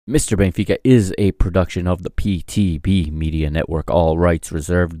Mr. Benfica is a production of the PTB Media Network. All rights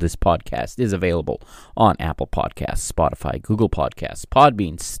reserved. This podcast is available on Apple Podcasts, Spotify, Google Podcasts,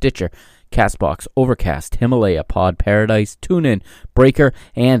 Podbean, Stitcher, Castbox, Overcast, Himalaya, Pod Paradise, TuneIn, Breaker,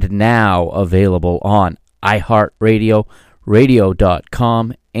 and now available on iHeartRadio,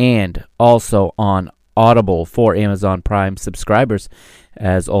 radio.com, and also on Audible for Amazon Prime subscribers.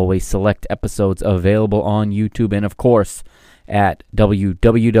 As always, select episodes available on YouTube and, of course, at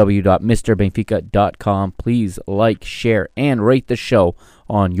www.mrbenfica.com. Please like, share, and rate the show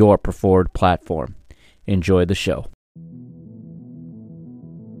on your preferred platform. Enjoy the show.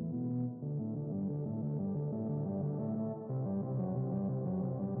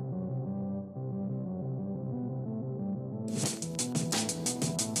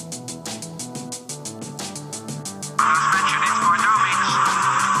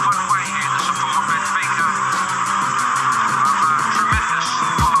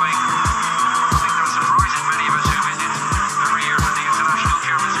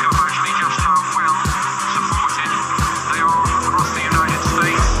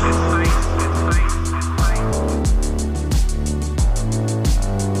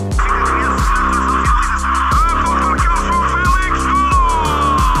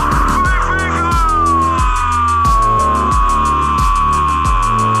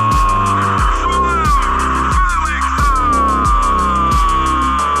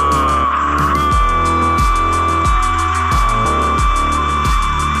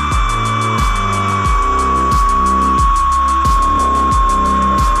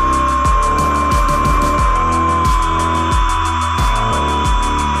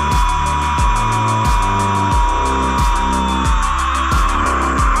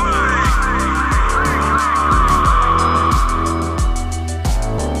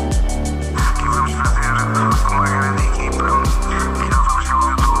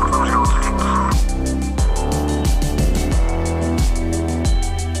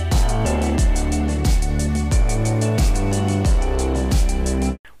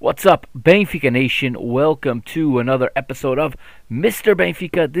 What's up, Benfica Nation? Welcome to another episode of Mr.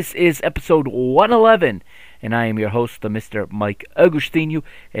 Benfica. This is episode 111, and I am your host, the Mr. Mike Agostinho,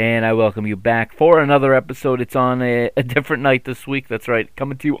 and I welcome you back for another episode. It's on a different night this week. That's right,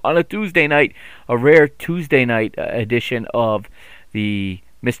 coming to you on a Tuesday night, a rare Tuesday night edition of the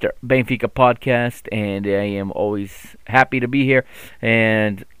Mr. Benfica podcast, and I am always happy to be here.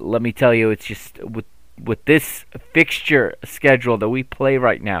 And let me tell you, it's just with this fixture schedule that we play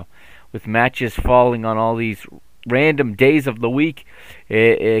right now, with matches falling on all these random days of the week,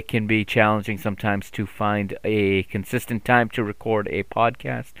 it can be challenging sometimes to find a consistent time to record a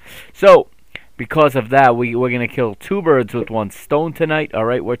podcast. So, because of that, we're going to kill two birds with one stone tonight. All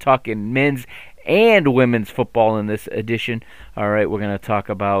right, we're talking men's and women's football in this edition. All right, we're going to talk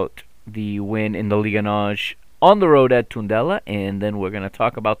about the win in the Liga NOS on the road at Tondela, and then we're going to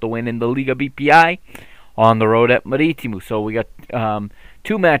talk about the win in the Liga BPI on the road at Maritimo. So we got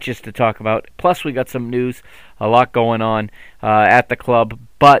two matches to talk about, plus we got some news, a lot going on at the club,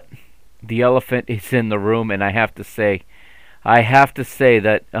 but the elephant is in the room, and I have to say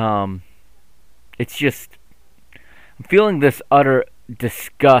that it's just, I'm feeling this utter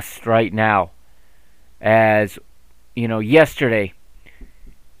disgust right now, as, you know, yesterday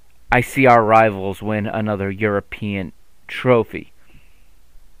I see our rivals win another European trophy.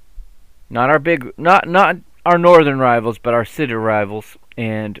 Not our northern rivals, but our city rivals.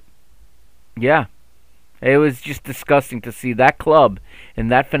 And yeah, it was just disgusting to see that club in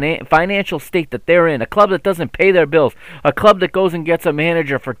that financial state that they're in. A club that doesn't pay their bills. A club that goes and gets a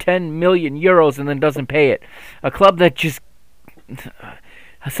manager for 10 million euros and then doesn't pay it. A club that just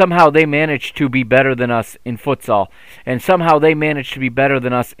somehow they managed to be better than us in futsal, and somehow they managed to be better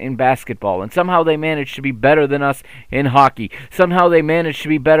than us in basketball, and somehow they managed to be better than us in hockey. Somehow they managed to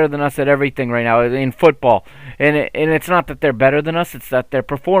be better than us at everything right now in football. And it's not that they're better than us, it's that they're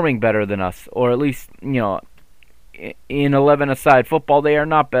performing better than us, or at least, you know, in 11-a-side football, they are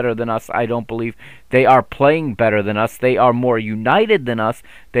not better than us, I don't believe. They are playing better than us. They are more united than us.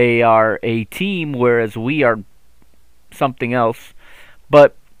 They are a team, whereas we are something else.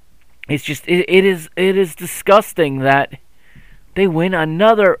 But it's just, it is disgusting that they win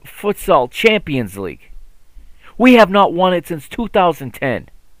another futsal Champions League. We have not won it since 2010.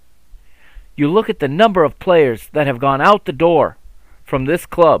 You look at the number of players that have gone out the door from this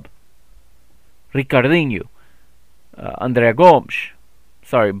club. Ricardinho, Andrea Gomes,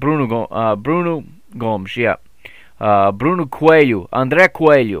 Bruno Gomes, yeah. Bruno Coelho, André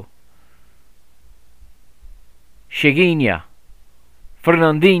Coelho, Cheguinha,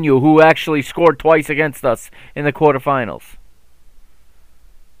 Fernandinho, who actually scored twice against us in the quarterfinals.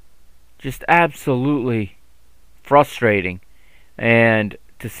 Just absolutely frustrating. And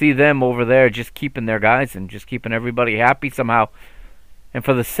to see them over there just keeping their guys and just keeping everybody happy somehow. And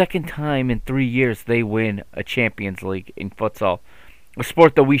for the second time in 3 years, they win a Champions League in futsal. A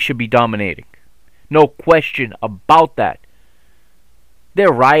sport that we should be dominating. No question about that.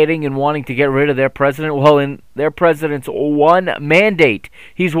 They're rioting and wanting to get rid of their president. Well, in their president's one mandate,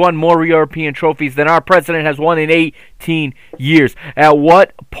 he's won more European trophies than our president has won in 18 years. At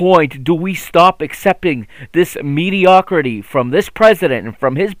what point do we stop accepting this mediocrity from this president and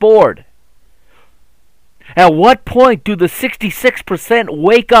from his board? At what point do the 66%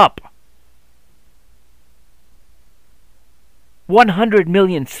 wake up? 100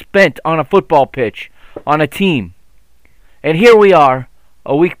 million spent on a football pitch, on a team. And here we are,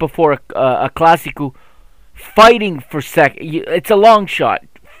 a week before a Clásico, fighting for second. It's a long shot.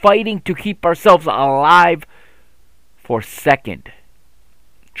 Fighting to keep ourselves alive for second.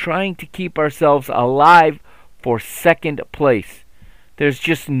 Trying to keep ourselves alive for second place. There's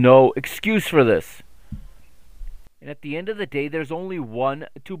just no excuse for this. And at the end of the day, there's only one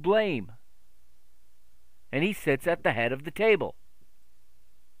to blame. And he sits at the head of the table.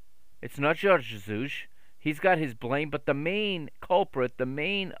 It's not Jorge Jesus. He's got his blame, but the main culprit, the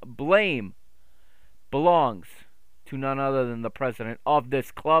main blame, belongs to none other than the president of this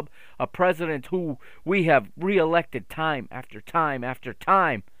club. A president who we have re-elected time after time after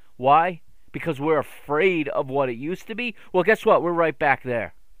time. Why? Because we're afraid of what it used to be? Well, guess what? We're right back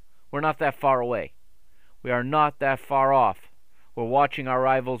there. We're not that far away. We are not that far off. We're watching our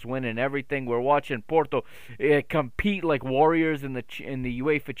rivals win and everything. We're watching Porto compete like warriors in the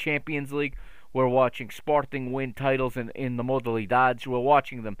UEFA Champions League. We're watching Sporting win titles in the Modalidades. We're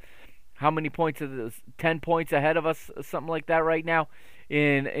watching them. How many points? 10 points ahead of us, something like that right now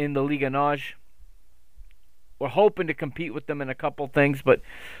in the Liga NOS. We're hoping to compete with them in a couple things, but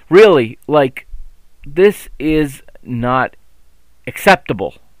really, this is not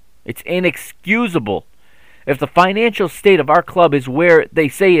acceptable. It's inexcusable. If the financial state of our club is where they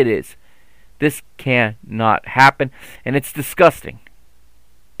say it is, this cannot happen, and it's disgusting.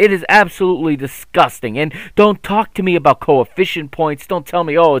 It is absolutely disgusting. And don't talk to me about coefficient points. Don't tell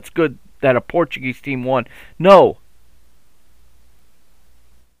me, oh, it's good that a Portuguese team won. No.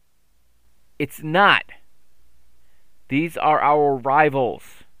 It's not. These are our rivals.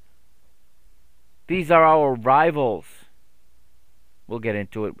 These are our rivals. We'll get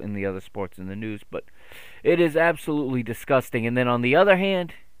into it in the other sports in the news, but it is absolutely disgusting. And then on the other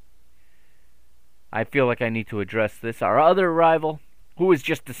hand, I feel like I need to address this. Our other rival, who is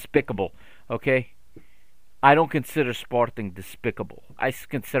just despicable, okay? I don't consider Sporting despicable. I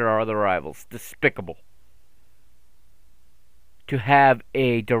consider our other rivals despicable. To have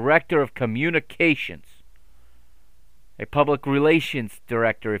a director of communications, a public relations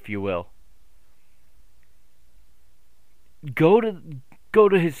director, if you will, go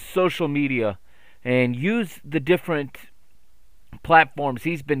to his social media and use the different platforms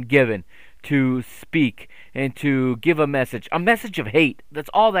he's been given to speak and to give a message of hate. That's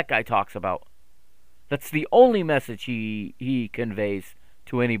all that guy talks about. That's the only message he conveys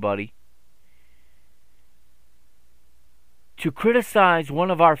to anybody. To criticize one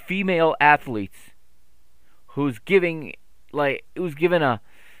of our female athletes who's given a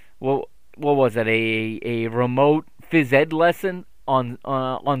what was it, a remote phys ed lesson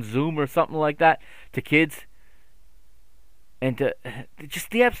on Zoom or something like that to kids, and to just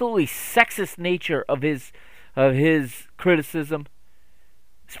the absolutely sexist nature of his criticism,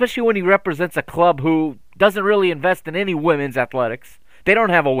 especially when he represents a club who doesn't really invest in any women's athletics. They don't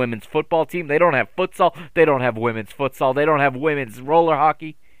have a women's football team. They don't have futsal. They don't have women's futsal. They don't have women's roller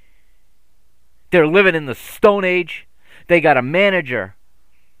hockey. They're living in the Stone Age. They got a manager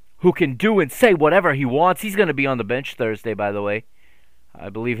who can do and say whatever he wants. He's going to be on the bench Thursday, by the way. I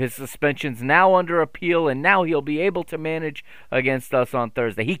believe his suspension's now under appeal, and now he'll be able to manage against us on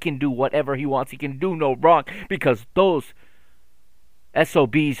Thursday. He can do whatever he wants. He can do no wrong because those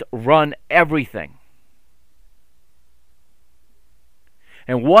SOBs run everything.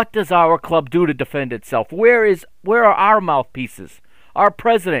 And what does our club do to defend itself? Where are our mouthpieces? Our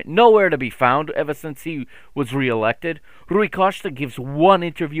president, nowhere to be found ever since he was reelected. Rui Costa gives one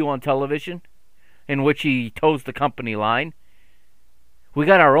interview on television in which he toes the company line. We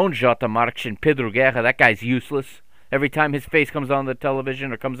got our own Jota Marques and Pedro Guerra. That guy's useless. Every time his face comes on the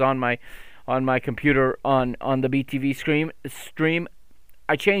television or comes on my computer on the BTV stream,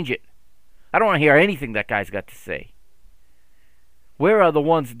 I change it. I don't want to hear anything that guy's got to say. Where are the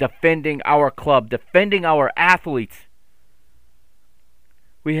ones defending our club, defending our athletes?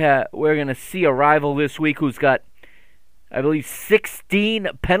 We're going to see a rival this week who's got I believe, 16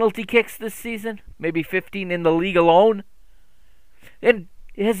 penalty kicks this season, maybe 15 in the league alone. And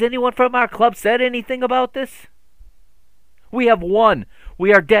has anyone from our club said anything about this? We have one.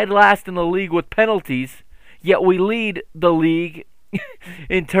 We are dead last in the league with penalties, yet we lead the league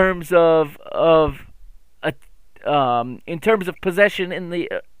in terms of possession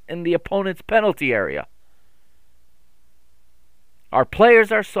in the opponent's penalty area. Our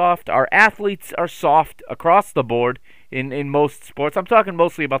players are soft. Our athletes are soft across the board in most sports. I'm talking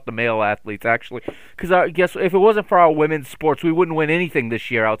mostly about the male athletes, actually, because I guess if it wasn't for our women's sports, we wouldn't win anything this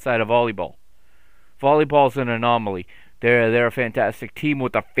year outside of volleyball. Volleyball's an anomaly. They're a fantastic team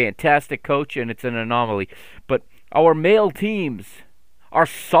with a fantastic coach, and it's an anomaly. But our male teams are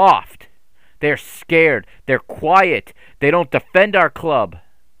soft. They're scared. They're quiet. They don't defend our club.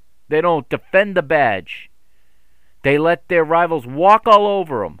 They don't defend the badge. They let their rivals walk all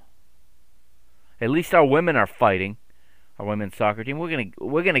over them. At least our women are fighting. Our women's soccer team.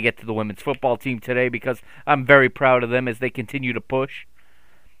 We're gonna get to the women's football team today because I'm very proud of them as they continue to push.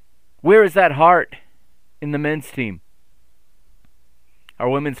 Where is that heart in the men's team? Our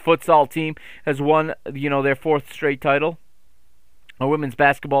women's futsal team has won, their 4th straight title. Our women's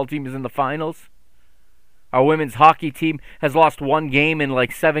basketball team is in the finals. Our women's hockey team has lost one game in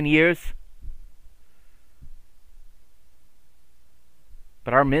like 7 years.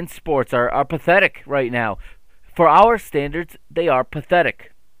 But our men's sports are pathetic right now. For our standards, they are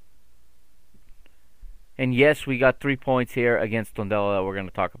pathetic. And yes, we got 3 points here against Tondela that we're going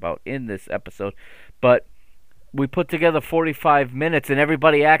to talk about in this episode. But we put together 45 minutes and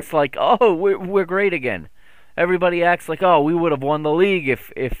everybody acts like, oh, we're great again. Everybody acts like, oh, we would have won the league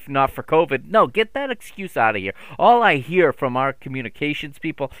if not for COVID. No, get that excuse out of here. All I hear from our communications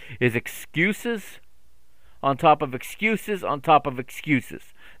people is excuses on top of excuses on top of excuses.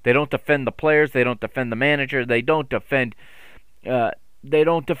 They don't defend the players. They don't defend the manager. They don't defend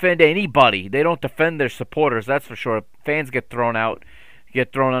anybody. They don't defend their supporters. That's for sure. Fans get thrown out,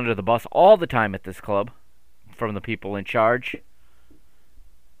 get thrown under the bus all the time at this club from the people in charge.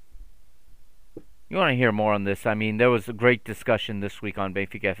 You want to hear more on this? I mean, there was a great discussion this week on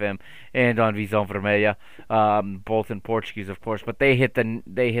Benfica FM and on Visão Vermelha, both in Portuguese, of course. But they hit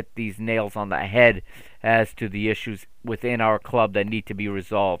these nails on the head as to the issues within our club that need to be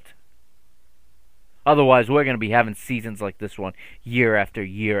resolved. Otherwise, we're going to be having seasons like this one year after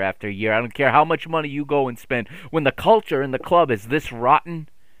year after year. I don't care how much money you go and spend. When the culture in the club is this rotten,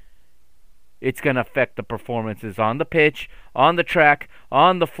 it's going to affect the performances on the pitch, on the track,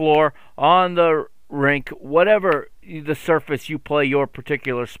 on the floor, on the rink, whatever the surface you play your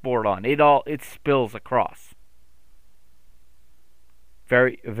particular sport on. It spills across.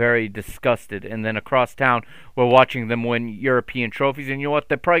 Very, very disgusted. And then across town, we're watching them win European trophies. And you know what?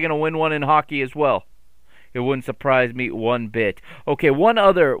 They're probably going to win one in hockey as well. It wouldn't surprise me one bit. Okay, one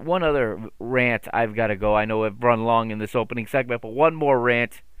other rant I've got to go. I know I've run long in this opening segment, but one more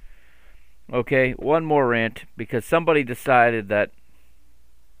rant. Okay, one more rant, because somebody decided that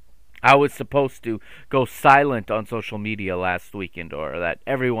I was supposed to go silent on social media last weekend, or that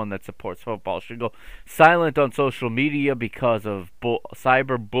everyone that supports football should go silent on social media because of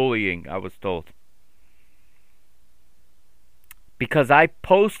cyberbullying, I was told. Because I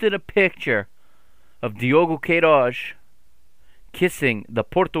posted a picture of Diogo Queiroz kissing the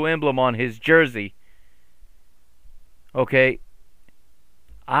Porto emblem on his jersey. Okay,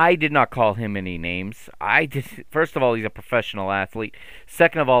 I did not call him any names. First of all, he's a professional athlete.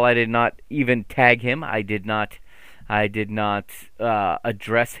 Second of all, I did not even tag him. I did not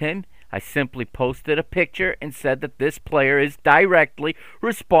address him. I simply posted a picture and said that this player is directly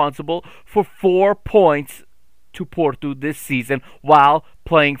responsible for 4 points to Porto this season while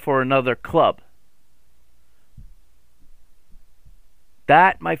playing for another club.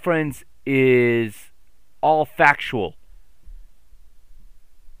 That, my friends, is all factual.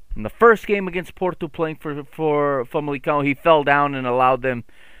 In the first game against Porto, playing for Famalicão, he fell down and allowed them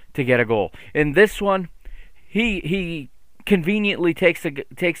to get a goal. In this one, he conveniently takes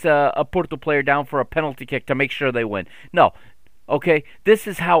a Porto player down for a penalty kick to make sure they win. No, okay, this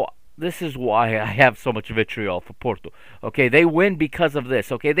is why I have so much vitriol for Porto. Okay, they win because of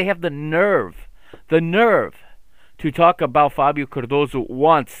this. Okay, they have the nerve to talk about Fábio Cardoso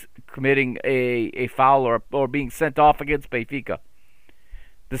once committing a foul or being sent off against Benfica.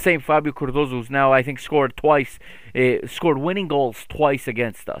 The same Fábio Cardoso who's now, I think, scored winning goals twice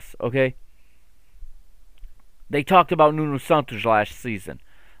against us, okay? They talked about Nuno Santos last season,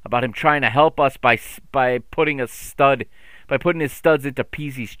 about him trying to help us by putting his studs into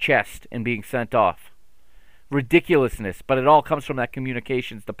Pizzi's chest and being sent off. ridiculousness, but it all comes from that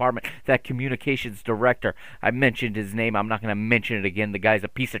communications department, that communications director. I mentioned his name. I'm not going to mention it again. The guy's a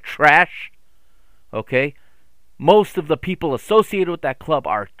piece of trash. Okay? Most of the people associated with that club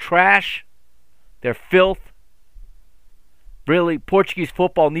are trash. They're filth. Really, Portuguese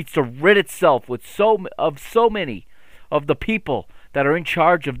football needs to rid itself with so many of the people that are in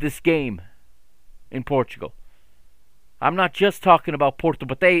charge of this game in Portugal. I'm not just talking about Porto,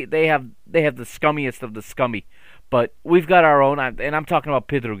 but they have the scummiest of the scummy. But we've got our own, and I'm talking about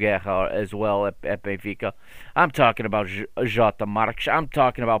Pedro Guerra as well at Benfica. I'm talking about Jota Marques. I'm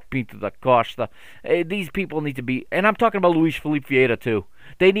talking about Pinto da Costa. These people need to be, and I'm talking about Luis Felipe Vieira too.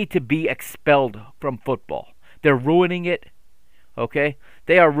 They need to be expelled from football. They're ruining it, okay?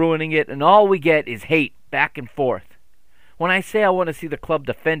 They are ruining it, and all we get is hate back and forth. When I say I want to see the club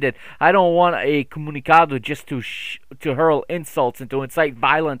defended, I don't want a comunicado just to hurl insults and to incite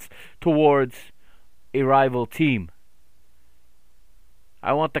violence towards a rival team.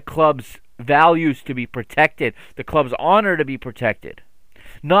 I want the club's values to be protected, the club's honor to be protected,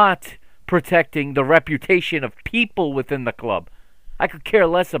 not protecting the reputation of people within the club. I could care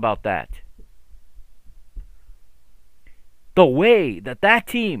less about that. The way that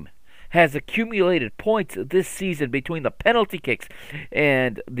team has accumulated points this season between the penalty kicks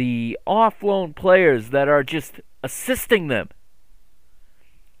and the off-loan players that are just assisting them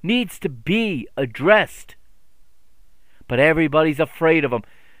needs to be addressed. But everybody's afraid of them.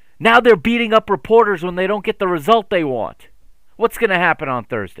 Now they're beating up reporters when they don't get the result they want. What's going to happen on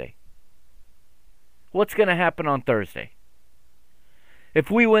Thursday? What's going to happen on Thursday? If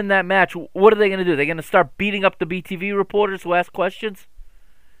we win that match, what are they going to do? They're going to start beating up the BTV reporters who ask questions?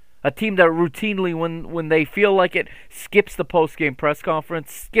 A team that routinely, when they feel like it, skips the post-game press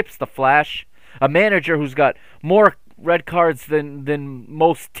conference, skips the flash. A manager who's got more red cards than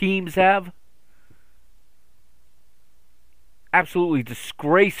most teams have. Absolutely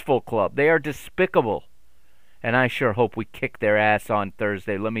disgraceful club. They are despicable. And I sure hope we kick their ass on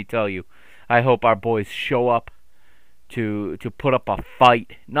Thursday. Let me tell you. I hope our boys show up to put up a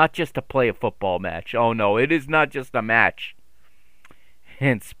fight. Not just to play a football match. Oh no, it is not just a match.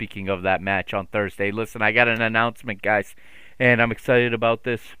 And speaking of that match on Thursday, listen, I got an announcement, guys, and I'm excited about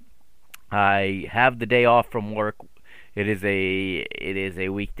this. I have the day off from work. It is a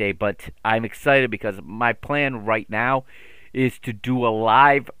weekday, but I'm excited because my plan right now is to do a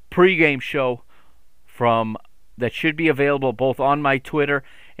live pregame show that should be available both on my Twitter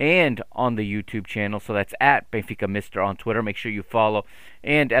and on the YouTube channel. So that's at Benfica Mister on Twitter. Make sure you follow,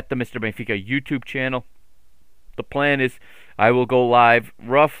 and at the Mr. Benfica YouTube channel. The plan is I will go live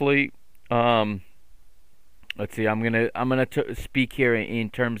roughly. Let's see. I'm gonna speak here in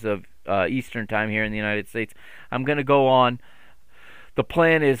terms of Eastern time here in the United States. I'm gonna go on. The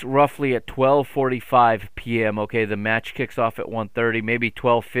plan is roughly at 12:45 p.m. Okay, the match kicks off at 1:30, maybe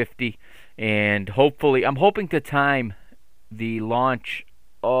 12:50, and hopefully, I'm hoping to time the launch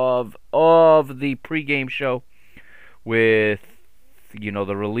of the pregame show with,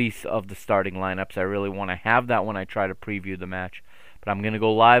 the release of the starting lineups. I really want to have that when I try to preview the match. But I'm going to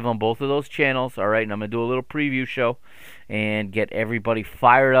go live on both of those channels, all right? And I'm going to do a little preview show and get everybody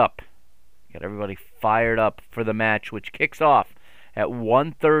fired up. Get everybody fired up for the match, which kicks off at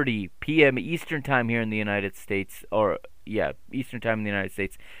 1:30 p.m. Eastern Time here in the United States. Eastern Time in the United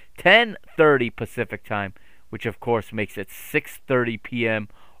States. 10:30 Pacific Time, which of course makes it 6:30 p.m.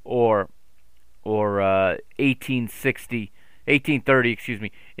 or 18:30,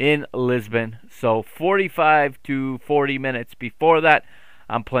 in Lisbon. So 45 to 40 minutes before that,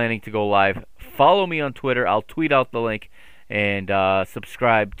 I'm planning to go live. Follow me on Twitter. I'll tweet out the link, and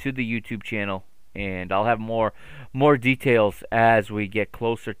subscribe to the YouTube channel. And I'll have more details as we get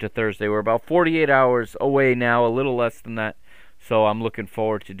closer to Thursday. We're about 48 hours away now, a little less than that. So I'm looking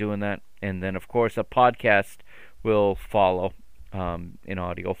forward to doing that. And then, of course, a podcast will follow. In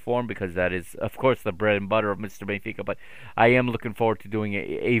audio form, because that is, of course, the bread and butter of Mr. Benfica. But I am looking forward to doing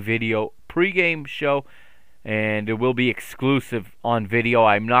a video pregame show, and it will be exclusive on video.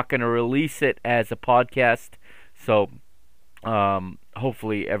 I'm not going to release it as a podcast, so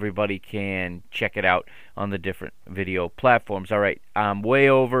hopefully everybody can check it out on the different video platforms. All right, I'm way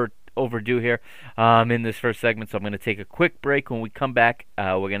overdue here in this first segment, so I'm going to take a quick break. When we come back,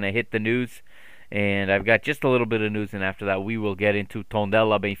 we're going to hit the news. And I've got just a little bit of news, and after that we will get into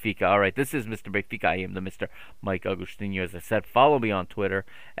Tondela Benfica. All right, this is Mr. Benfica. I am the Mr. Mike Agostinho. As I said, follow me on Twitter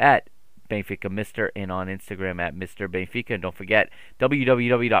at Benfica Mister, and on Instagram at Mr. Benfica. And don't forget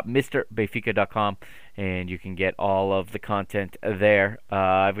www.mrbenfica.com, and you can get all of the content there.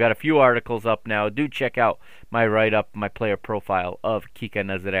 I've got a few articles up now. Do check out my write-up, my player profile of Kika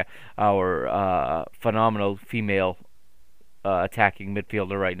Nazare, our phenomenal female attacking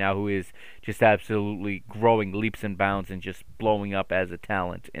midfielder right now, who is just absolutely growing leaps and bounds and just blowing up as a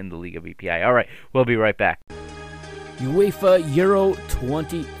talent in the League of EPI. All right, we'll be right back. UEFA Euro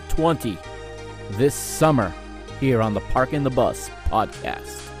 2020 this summer here on the Park and the Bus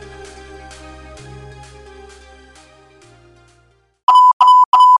podcast.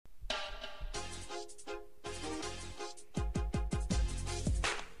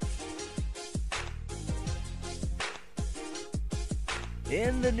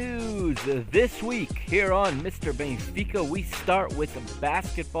 In the news this week here on Mr. Benfica, we start with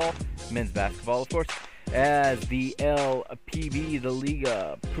basketball, men's basketball, of course, as the LPB, the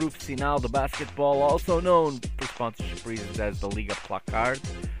Liga Profissional de Basketball, also known for sponsorship reasons as the Liga Placard,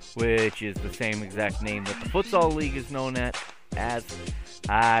 which is the same exact name that the Futsal League is known as.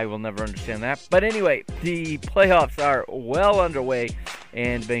 I will never understand that. But anyway, the playoffs are well underway,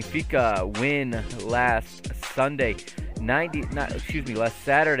 and Benfica win last Saturday,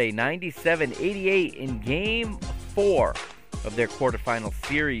 97-88 in Game 4 of their quarterfinal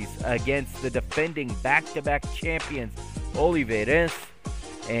series against the defending back-to-back champions, Oliveirense.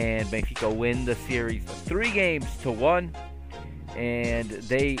 And Benfica win the series 3-1. And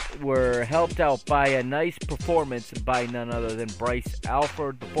they were helped out by a nice performance by none other than Bryce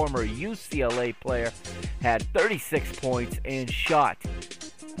Alford, the former UCLA player, had 36 points and shot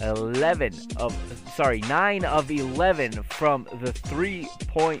 9 of 11 from the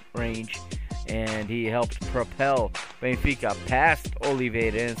 3-point range, and he helped propel Benfica past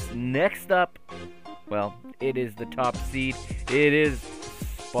Oliveirense. Next up, well, it is the top seed. It is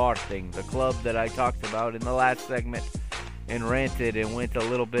Sporting, the club that I talked about in the last segment and ranted and went a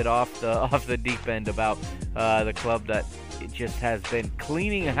little bit off the deep end about the club that just has been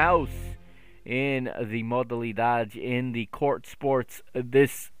cleaning house in the modalidade, in the court sports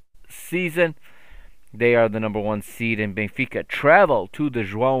this season. They are the number 1 seed, and Benfica travel to the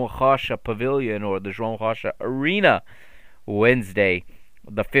João Rocha Pavilion, or the João Rocha Arena, Wednesday,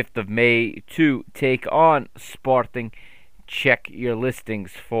 the 5th of May, to take on Sporting. Check your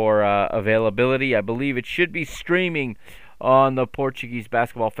listings for availability. I believe it should be streaming on the Portuguese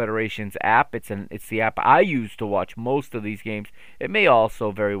Basketball Federation's app. It's the app I use to watch most of these games. It may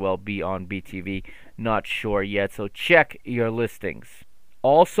also very well be on BTV. Not sure yet, so check your listings.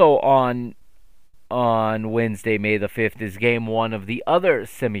 Also on Wednesday, May the 5th, is Game 1 of the other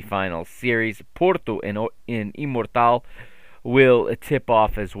semifinal series. Porto in Imortal will tip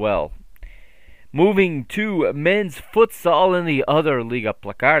off as well. Moving to men's futsal in the other Liga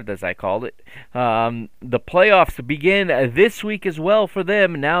Placard, as I called it. The playoffs begin this week as well for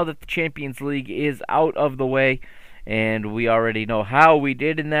them, now that the Champions League is out of the way. And we already know how we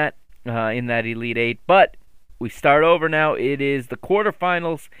did in that Elite Eight. But we start over now. It is the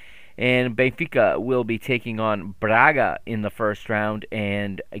quarterfinals, and Benfica will be taking on Braga in the first round.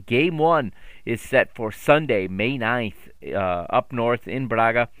 And Game 1 is set for Sunday, May 9th, up north in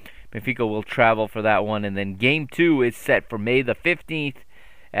Braga. Benfica will travel for that one, and then Game 2 is set for May the 15th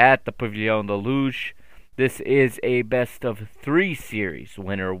at the Pavilion de Luz. This is a best-of-3 series.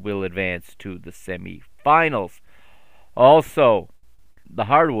 Winner will advance to the semifinals. Also, the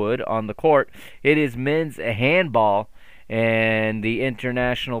hardwood on the court, it is men's handball, and the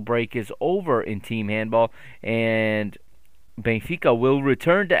international break is over in team handball, and Benfica will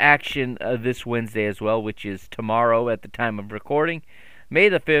return to action this Wednesday as well, which is tomorrow at the time of recording, May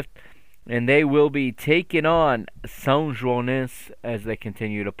the 5th, and they will be taking on São Joanense as they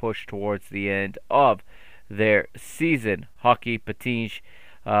continue to push towards the end of their season. Hockey Patins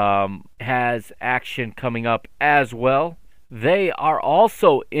has action coming up as well. They are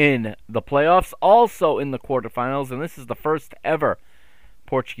also in the playoffs, also in the quarterfinals, and this is the first ever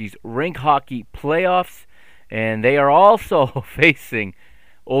Portuguese rink hockey playoffs, and they are also facing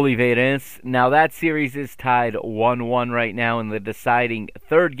Oliveirense. Now that series is tied 1-1 right now, and the deciding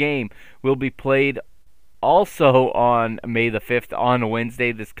third game will be played also on May the 5th, on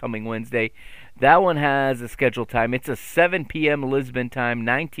Wednesday, this coming Wednesday. That one has a scheduled time. It's a 7 p.m. Lisbon time,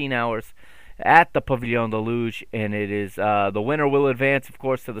 19 hours at the Pavilion de Luz, and it is the winner will advance, of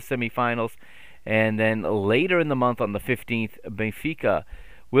course, to the semifinals. And then later in the month, on the 15th, Benfica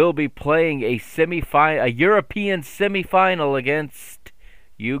will be playing a European semifinal against,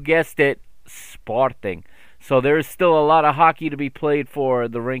 you guessed it, Sporting. So there is still a lot of hockey to be played for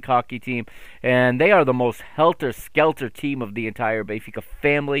the rink hockey team, and they are the most helter-skelter team of the entire Benfica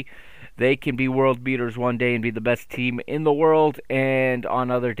family. they can be world beaters one day and be the best team in the world, and on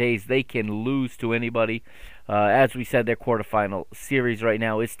other days they can lose to anybody. As we said, their quarterfinal series right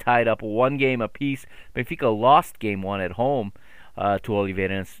now is tied up 1 game apiece. Benfica lost game 1 at home to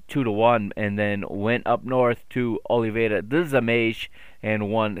Oliveira 2-1, and then went up north to Oliveira de Zamej and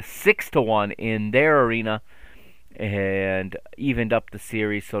won 6-1 in their arena and evened up the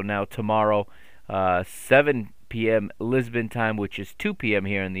series. So now tomorrow, 7 p.m. Lisbon time, which is 2 p.m.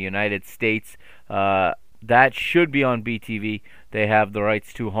 here in the United States. That should be on BTV. They have the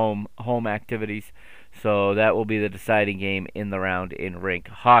rights to home activities. So that will be the deciding game in the round in rink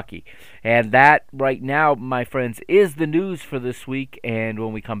hockey. And that, right now, my friends, is the news for this week. And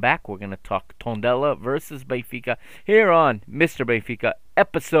when we come back, we're going to talk Tondela versus Benfica here on Mr. Benfica,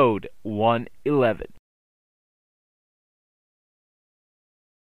 episode 111.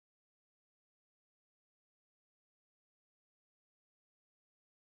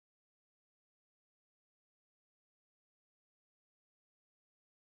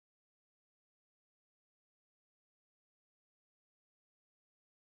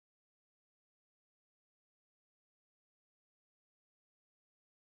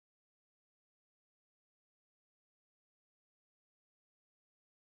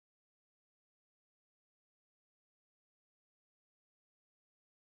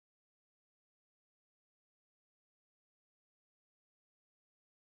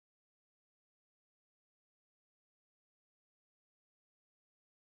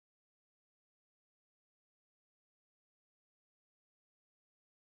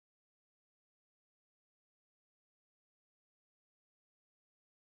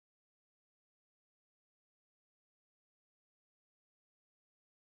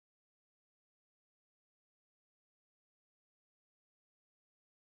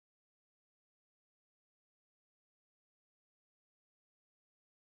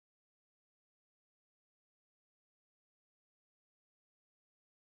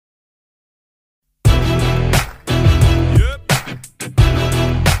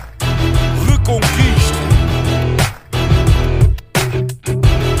 Reconquista.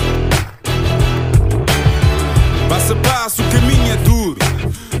 Passo a passo, o caminho é duro.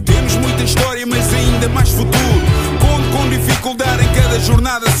 Temos muita história, mas ainda mais futuro. Conto com dificuldade em cada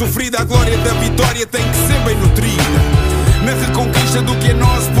jornada sofrida. A glória da vitória tem que ser bem nutrida. Na reconquista do que é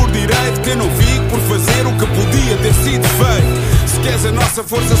nosso por direito, que não fico por fazer o que podia ter sido feito. Se queres a nossa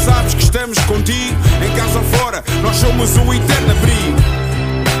força, sabes que estamos contigo. Em casa ou fora, nós somos o eterno abrigo.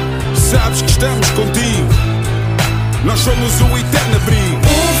 Sabes que estamos contigo. Nós somos o eterno abrigo.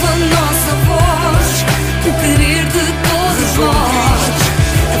 Ouve a nossa voz, o querer de todos nós.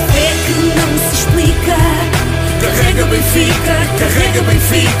 A fé que não se explica. Carrega Benfica, carrega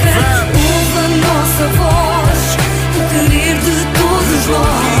Benfica. Ouve a nossa voz, o querer de todos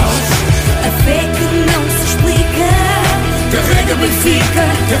nós. A fé que não se explica. Carrega Benfica,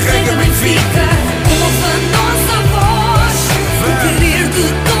 carrega Benfica. Ouve a nossa voz, o querer de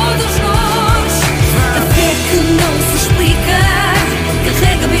todos nós. A fé que não se explica.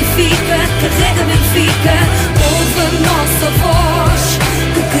 Carrega Benfica, carrega Benfica. Ouve a nossa voz,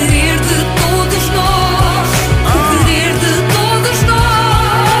 o querer de todos nós. O querer de todos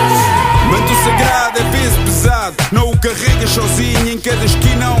nós. Manto sagrado é peso pesado. Não o carregas sozinho, em cada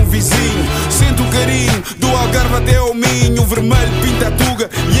esquina há um vizinho. Sente o carinho do Algarve até ao Minho. O vermelho pinta a tuga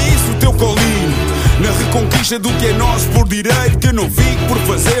e é isso o teu colinho. Na reconquista do que é nosso por direito, que não fico por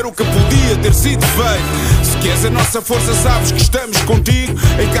fazer o que podia ter sido feito. Se queres a nossa força, sabes que estamos contigo.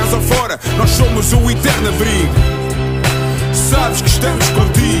 Em casa ou fora, nós somos o eterno abrigo. Sabes que estamos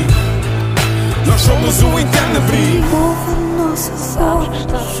contigo. Nós somos o eterno abrigo. Ouve a nossa voz,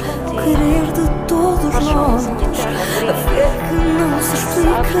 o querer de todos nós. A fé que não se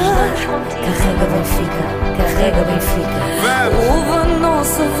explica. Carrega Benfica, carrega Benfica. Ouve a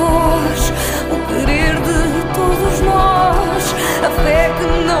nossa voz, o querer de todos nós. A fé que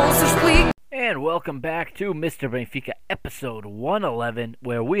não se explica. And welcome back to Mr. Benfica, episode 111,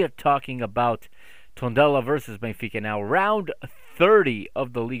 where we are talking about Tondela versus Benfica. Now, round 30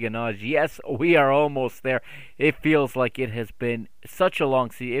 of the Liga NOS. Yes, we are almost there. It feels like it has been such a long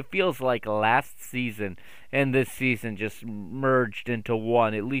season. It feels like last season and this season just merged into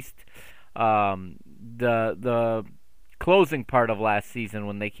one. At least the closing part of last season,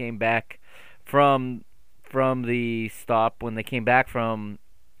 when they came back from the stop, when they came back from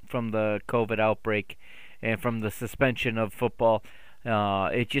the COVID outbreak and from the suspension of football.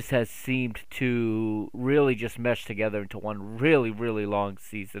 It just has seemed to really just mesh together into one really, really long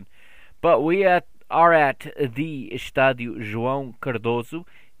season. But we are at the Estádio João Cardoso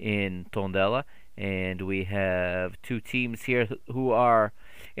in Tondela, and we have two teams here who are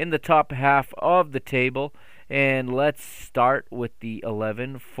in the top half of the table. And let's start with the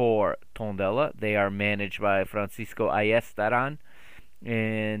 11 for Tondela. They are managed by Francisco Ayestaran.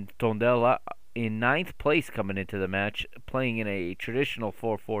 And Tondela in ninth place coming into the match, playing in a traditional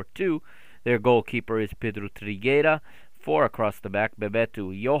 4-4-2. Their goalkeeper is Pedro Trigueira. 4 across the back,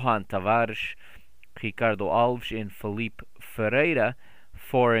 Bebeto, Johan Tavares, Ricardo Alves, and Felipe Ferreira.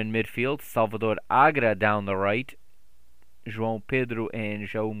 4 in midfield, Salvador Agra down the right, João Pedro and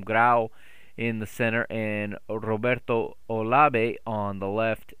Jaume Grau in the center, and Roberto Olabe on the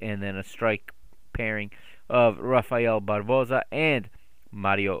left, and then a strike pairing of Rafael Barbosa and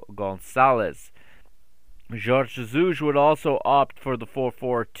Mario Gonzalez. Jorge Jesus would also opt for the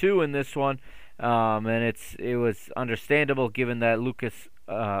 4-4-2 in this one, and it was understandable given that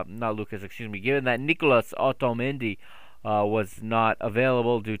given that Nicolas Otamendi was not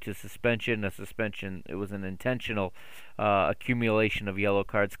available due to suspension. It was an intentional accumulation of yellow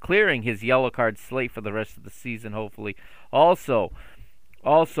cards, clearing his yellow card slate for the rest of the season, hopefully. Also,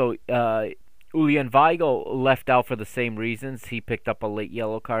 Julian Weigl left out for the same reasons. He picked up a late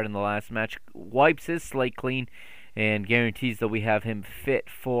yellow card in the last match, wipes his slate clean, and guarantees that we have him fit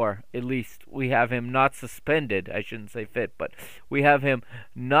for, at least we have him not suspended. I shouldn't say fit, but we have him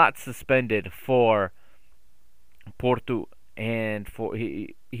not suspended for Porto, and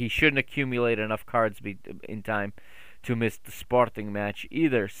he shouldn't accumulate enough cards in time to miss the Sporting match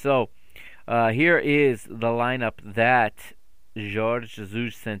either. So here is the lineup that Jorge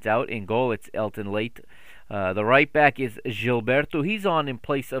Jesus sent out. In goal, it's Elton Late. The right back is Gilberto. He's on in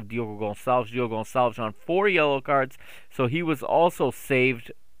place of Diogo Gonçalves. Diogo Gonçalves on 4 yellow cards, so he was also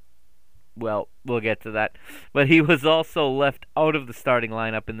saved. Well, we'll get to that. But he was also left out of the starting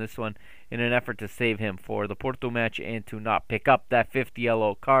lineup in this one in an effort to save him for the Porto match and to not pick up that 5th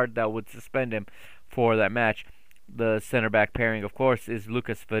yellow card that would suspend him for that match. The center-back pairing, of course, is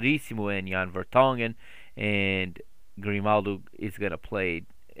Lucas Verissimo and Jan Vertonghen, and Grimaldo is going to play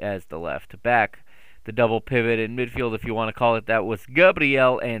as the left back. The double pivot in midfield, if you want to call it that, was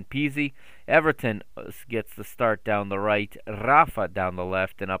Gabriel and Pizzi. Everton gets the start down the right, Rafa down the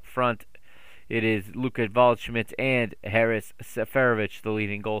left, and up front it is Luka Waldschmidt and Haris Seferovic, the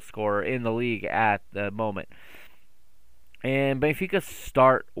leading goal scorer in the league at the moment. And Benfica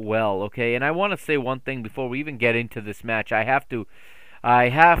start well, okay? And I want to say one thing before we even get into this match. I have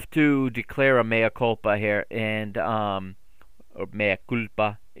to declare a mea culpa here, and or mea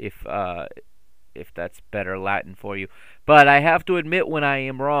culpa if that's better Latin for you. But I have to admit when I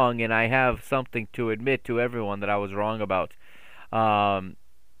am wrong, and I have something to admit to everyone that I was wrong about.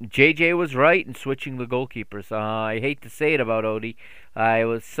 JJ was right in switching the goalkeepers. I hate to say it about Odie. I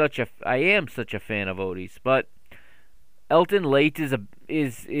am such a fan of Odie's, but Elton Late that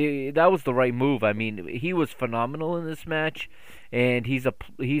was the right move. I mean, he was phenomenal in this match, and he's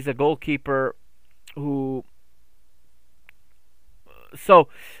a goalkeeper who. So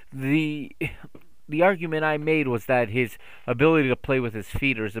the argument I made was that his ability to play with his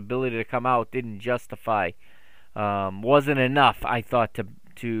feet or his ability to come out didn't justify, wasn't enough, I thought,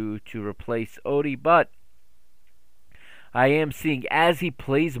 to replace Odie, but I am seeing as he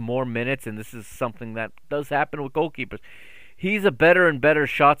plays more minutes, and this is something that does happen with goalkeepers, he's a better and better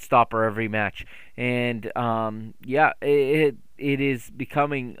shot stopper every match, and it is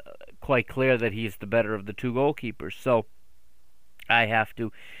becoming quite clear that he's the better of the two goalkeepers. So I have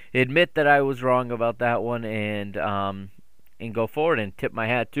to admit that I was wrong about that one, and go forward and tip my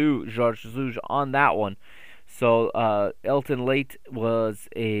hat to Jorge Jesus on that one. So Elton Late was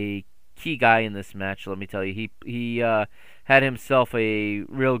a key guy in this match. Let me tell you, he had himself a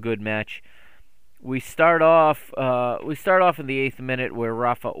real good match. We start off in the 8th minute where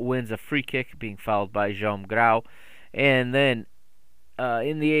Rafa wins a free kick, being fouled by Jaume Grau, and then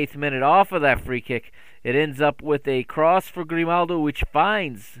in the 8th minute, off of that free kick, it ends up with a cross for Grimaldo, which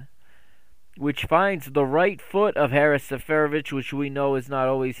finds the right foot of Haris Seferovic, which we know is not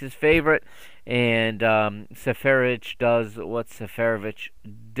always his favorite. And Seferovic does what Seferovic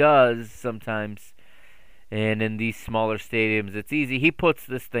does sometimes. And in these smaller stadiums, it's easy. He puts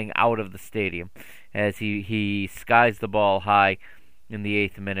this thing out of the stadium as he skies the ball high in the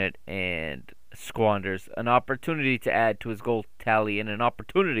 8th minute and squanders an opportunity to add to his goal tally and an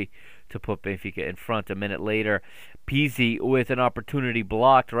opportunity to put Benfica in front. A minute later, Pizzi with an opportunity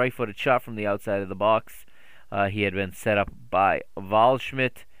blocked, right-footed shot from the outside of the box. He had been set up by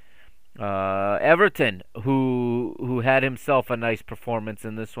Waldschmidt. Everton, who had himself a nice performance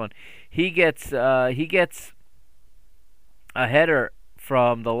in this one, he gets a header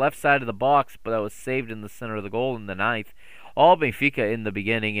from the left side of the box, but that was saved in the center of the goal in the 9th. All Benfica in the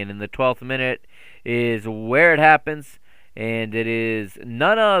beginning, and in the 12th minute is where it happens. and it is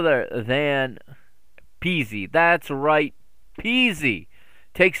none other than Peasy. That's right, Peasy.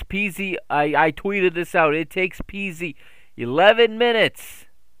 Takes Peasy, I tweeted this out, it takes Peasy 11 minutes.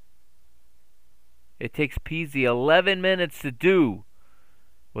 It takes Peasy 11 minutes to do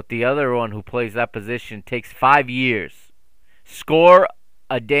what the other one who plays that position takes 5 years. Score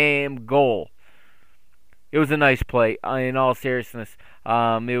a damn goal. It was a nice play, in all seriousness.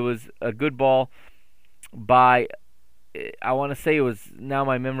 It was a good ball by, I want to say it was, now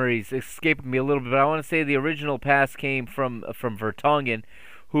my memory's escaping me a little bit, but I want to say the original pass came from Vertonghen,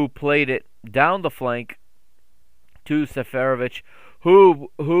 who played it down the flank to Seferovic,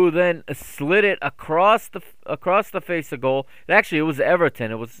 who then slid it across the face of goal. Actually, it was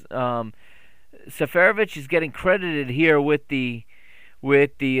Everton. It was Seferovic is getting credited here with the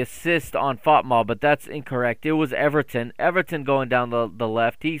assist on Fatma, but that's incorrect. It was Everton. Everton going down the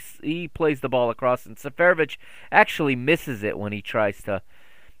left. He plays the ball across, and Seferovic actually misses it when he tries to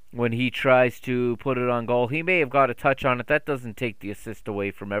put it on goal. He may have got a touch on it. That doesn't take the assist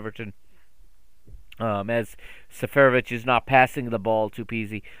away from Everton, as Seferovic is not passing the ball to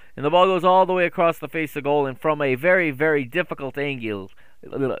Peasy. And the ball goes all the way across the face of goal, and from a very, very difficult angle,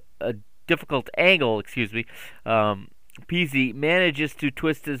 Peasy manages to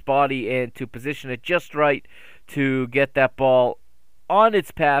twist his body and to position it just right to get that ball on its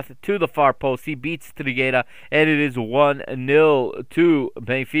path to the far post. He beats Trigueira, and it is 1-0 to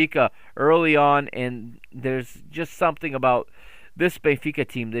Benfica early on. And there's just something about this Benfica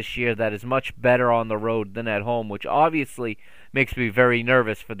team this year that is much better on the road than at home, which obviously makes me very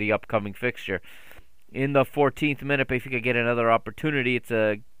nervous for the upcoming fixture. In the 14th minute, Benfica get another opportunity. It's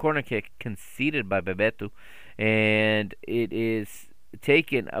a corner kick conceded by Bebeto, and it is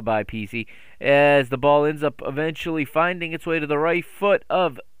taken by Peasy as the ball ends up eventually finding its way to the right foot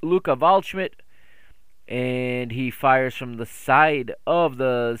of Luka Waldschmidt, and he fires from the side of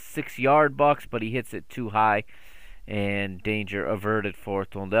the 6-yard box, but he hits it too high, and danger averted for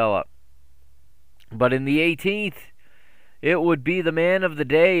Tondela. But in the 18th, it would be the man of the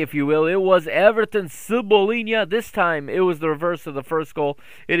day, if you will. It was Everton Cebolinha. This time, it was the reverse of the first goal.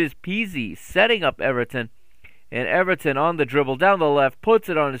 It is Peasy setting up Everton. And Everton on the dribble down the left, puts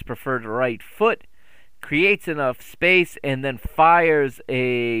it on his preferred right foot, creates enough space, and then fires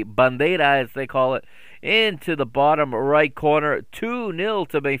a bandeira, as they call it, into the bottom right corner. 2-0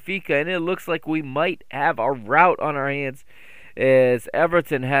 to Benfica, and it looks like we might have a rout on our hands, as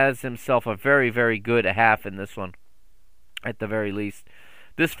Everton has himself a very, very good half in this one, at the very least.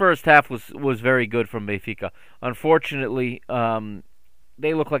 This first half was very good from Benfica. Unfortunately,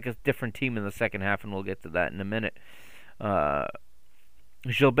 they look like a different team in the second half, and we'll get to that in a minute.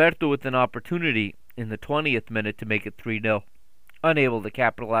 Gilberto with an opportunity in the 20th minute to make it 3-0. Unable to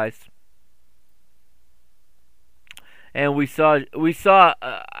capitalize. And we saw.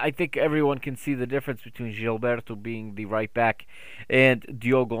 I think everyone can see the difference between Gilberto being the right back and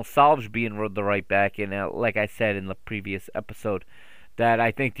Diogo Gonçalves being the right back. And like I said in the previous episode, that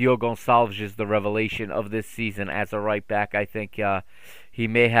I think Diogo Gonçalves is the revelation of this season as a right back. I think he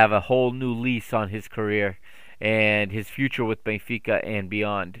may have a whole new lease on his career and his future with Benfica and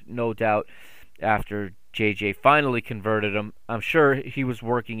beyond. No doubt, after JJ finally converted him, I'm sure he was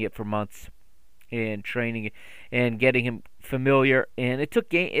working it for months and training and getting him familiar, and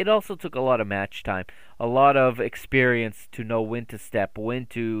it also took a lot of match time, a lot of experience to know when to step, when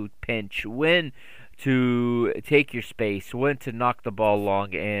to pinch, when to take your space, when to knock the ball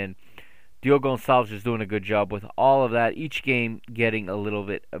long, and Diogo Gonçalves is doing a good job with all of that, each game getting a little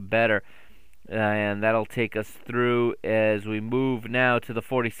bit better. And that'll take us through as we move now to the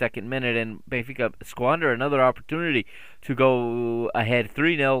 42nd minute, and Benfica squander another opportunity to go ahead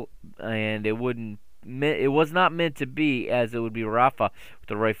 3-0, and it was not meant to be, as it would be Rafa with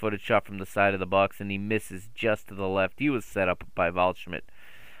the right-footed shot from the side of the box, and he misses just to the left. He was set up by Waldschmidt.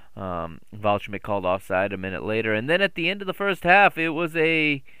 Waldschmidt called offside a minute later, and then at the end of the first half, it was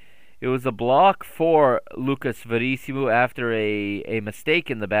a block for Lucas Verissimo after a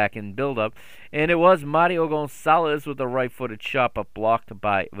mistake in the back and build-up. And it was Mario Gonçalves with a right-footed shot, but blocked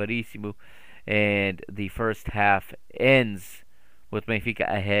by Verissimo. And the first half ends with Benfica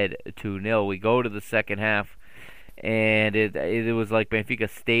ahead 2-0. We go to the second half, and it was like Benfica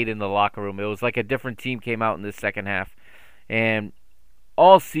stayed in the locker room. It was like a different team came out in the second half. And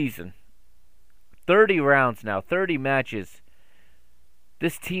all season, 30 rounds now, 30 matches,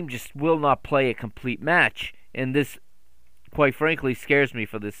 this team just will not play a complete match, and this, quite frankly, scares me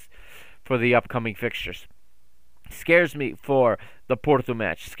for the upcoming fixtures. Scares me for the Porto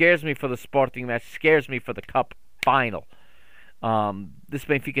match. Scares me for the Sporting match. Scares me for the Cup final. This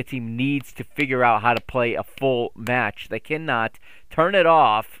Benfica team needs to figure out how to play a full match. They cannot turn it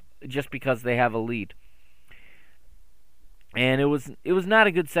off just because they have a lead. And it was not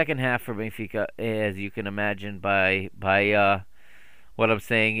a good second half for Benfica, as you can imagine by what I'm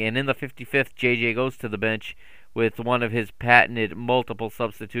saying. And in the 55th, JJ goes to the bench with one of his patented multiple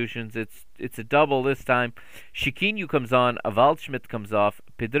substitutions. It's a double this time. Chiquinho comes on, Waldschmidt comes off,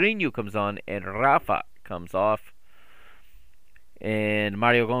 Pedrinho comes on, and Rafa comes off. And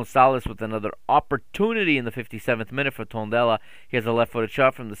Mario Gonzalez with another opportunity in the 57th minute for Tondela. He has a left-footed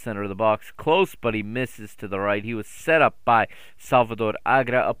shot from the center of the box. Close, but he misses to the right. He was set up by Salvador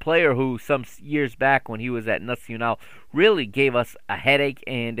Agra, a player who some years back when he was at Nacional really gave us a headache.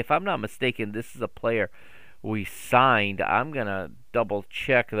 And if I'm not mistaken, this is a player we signed. I'm going to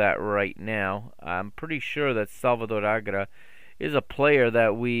double-check that right now. I'm pretty sure that Salvador Agra is a player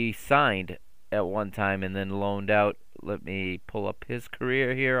that we signed at one time and then loaned out. Let me pull up his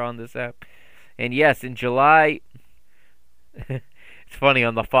career here on this app. And yes, in July, it's funny,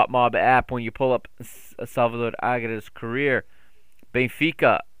 on the FOTMob app, when you pull up Salvador Agra's career,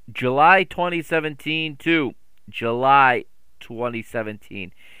 Benfica, July 2017 to July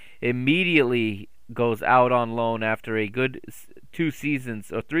 2017, immediately goes out on loan after a good 2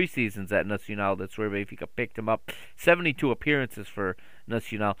 seasons or 3 seasons at Nacional. That's where Benfica picked him up. 72 appearances for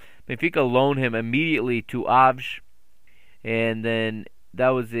Nacional. Benfica loaned him immediately to Aves, and then that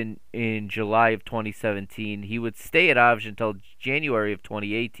was in July of 2017. He would stay at Aves until January of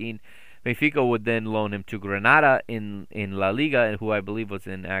 2018. Benfica would then loan him to Granada in La Liga, who I believe was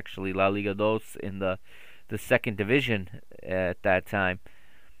in actually La Liga 2 in the second division at that time.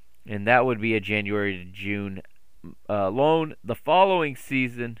 And that would be a January to June loan. The following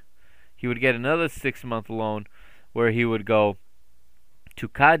season, he would get another 6-month loan where he would go to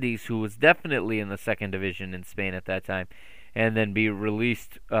Cadiz, who was definitely in the second division in Spain at that time, and then be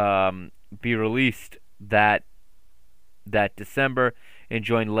released that December and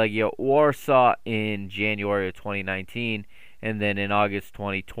join Legia Warsaw in January of 2019, and then in August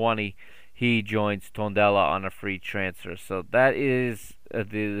 2020 he joins Tondela on a free transfer. So that is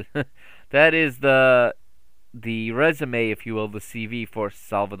the resume, if you will, the CV for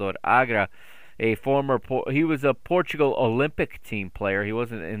Salvador Agra. He was a Portugal Olympic team player. He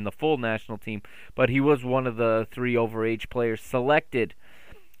wasn't in the full national team, but he was one of the 3 overage players selected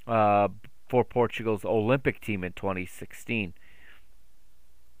for Portugal's Olympic team in 2016.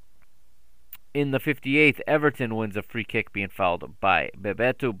 In the 58th, Everton wins a free kick being fouled by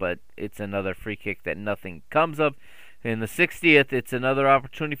Bebeto, but it's another free kick that nothing comes of. In the 60th, it's another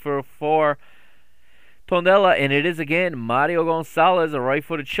opportunity for Tondela, and it is again Mario Gonzalez, a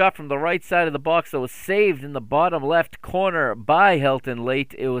right-footed shot from the right side of the box that was saved in the bottom left corner by Helton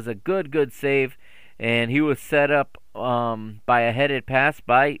late. It was a good save, and he was set up by a headed pass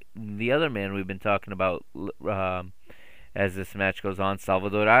by the other man we've been talking about as this match goes on,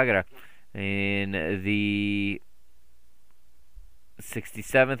 Salvador Agra. In the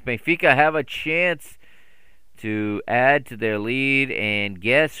 67th, Benfica have a chance to add to their lead, and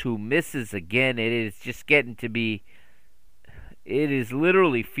guess who misses again? It is just getting to be, it is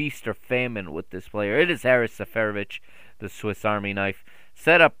literally feast or famine with this player. It is Haris Seferovic, the Swiss Army knife,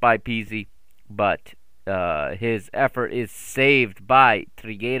 set up by Pizzi, but his effort is saved by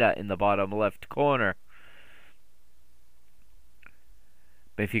Trigueira in the bottom left corner.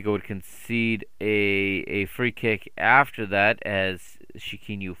 Benfica would concede a free kick after that as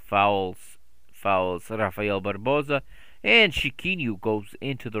Chiquinho fouls Rafael Barbosa, and Chiquinho goes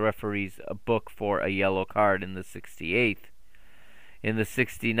into the referee's book for a yellow card in the 68th. In the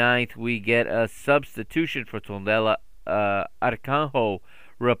 69th, we get a substitution for Tondela. Arcanjo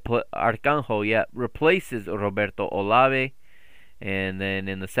replaces Roberto Olave. And then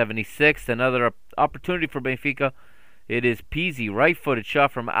in the 76th, another opportunity for Benfica. It is Pizzi, right-footed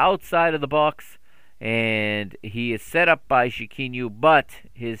shot from outside of the box, and he is set up by Chiquinho, but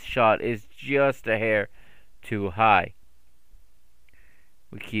his shot is just a hair too high.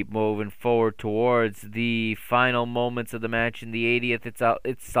 We keep moving forward towards the final moments of the match. In the 80th,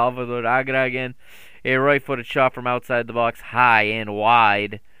 it's Salvador Agra again, a right-footed shot from outside the box, high and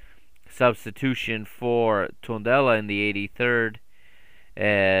wide. Substitution for Tondela in the 83rd.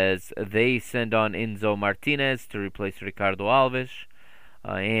 As they send on Enzo Martinez to replace Ricardo Alves.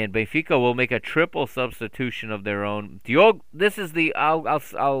 And Benfica will make a triple substitution of their own. This is the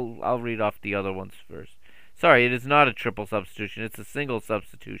I'll read off the other ones first. Sorry, it is not a triple substitution. It's a single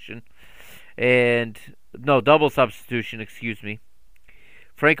substitution. And no, double substitution, excuse me.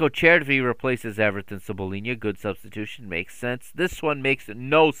 Franco Cervi replaces Everton Cebolinha. Good substitution, makes sense. This one makes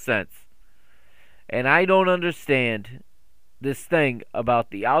no sense. And I don't understand this thing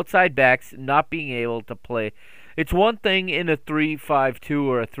about the outside backs not being able to play. It's one thing in a 3-5-2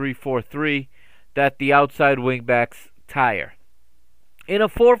 or a 3-4-3 that the outside wing backs tire. In a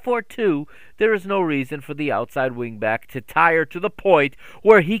 4-4-2, there is no reason for the outside wing back to tire to the point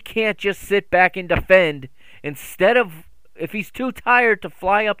where he can't just sit back and defend. Instead of, if he's too tired to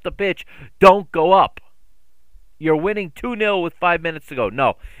fly up the pitch, don't go up. You're winning 2-0 with 5 minutes to go.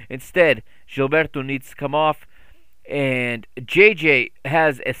 No. Instead, Gilberto needs to come off, and JJ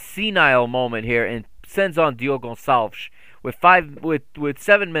has a senile moment here and sends on Diogo Gonçalves with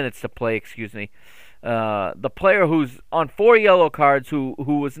 7 minutes to play. The player who's on 4 yellow cards, who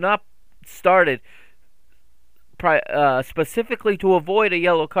was not started specifically to avoid a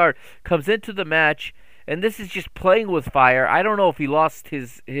yellow card, comes into the match, and this is just playing with fire. I don't know if he lost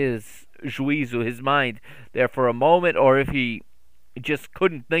his juízo, his mind there for a moment, or if he just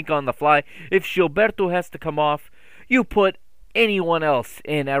couldn't think on the fly. If Gilberto has to come off, you put anyone else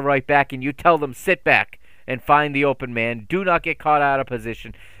in at right back and you tell them sit back and find the open man. Do not get caught out of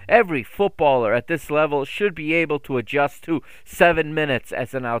position. Every footballer at this level should be able to adjust to 7 minutes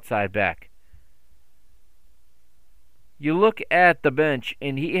as an outside back. You look at the bench,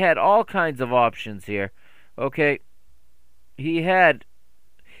 and he had all kinds of options here. Okay, he had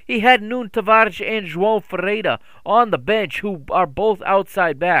Nuno Tavares and João Ferreira on the bench, who are both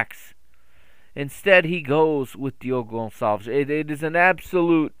outside backs. Instead, he goes with Diogo Gonçalves. It is an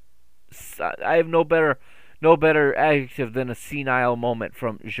absolute. I have no better adjective than a senile moment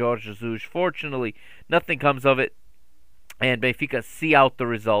from Jorge Jesus. Fortunately, nothing comes of it, and Benfica see out the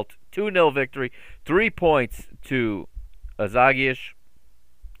result. 2-0 victory, 3 points to Azagias.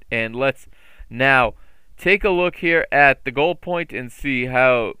 And let's now take a look here at the goal point and see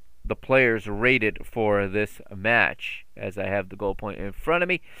how the players rated for this match, as I have the goal point in front of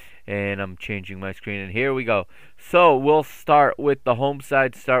me, and I'm changing my screen, and here we go. So we'll start with the home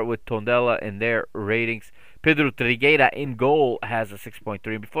side, start with Tondela and their ratings. Pedro Trigueira in goal has a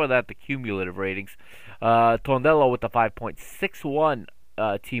 6.3. Before that, the cumulative ratings. Tondela with a 5.61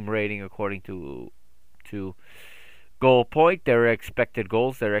 team rating according to goal point. Their expected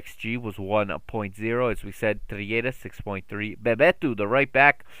goals, their XG was 1.0. As we said, Trigueira 6.3. Bebeto, the right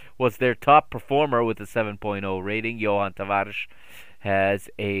back, was their top performer with a 7.0 rating. Johan Tavares has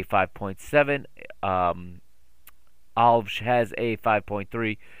a 5.7. Alves has a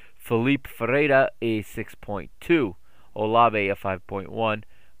 5.3. Felipe Ferreira a 6.2. Olave a 5.1.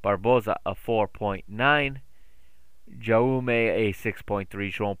 Barbosa a 4.9. Jaume a 6.3.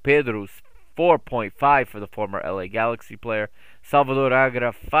 João Pedro 4.5 for the former LA Galaxy player. Salvador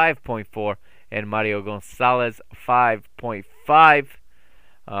Agra 5.4. And Mario Gonçalves 5.5.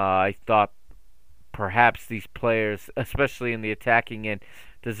 I thought perhaps these players, especially in the attacking end,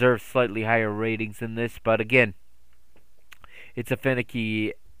 deserve slightly higher ratings than this. But again, it's a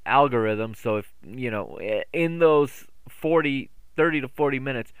finicky algorithm. So if in those 30 to 40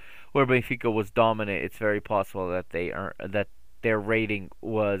 minutes where Benfica was dominant, it's very possible that their rating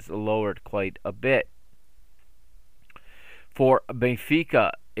was lowered quite a bit. For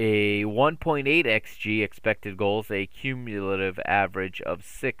Benfica, a 1.8 xG expected goals, a cumulative average of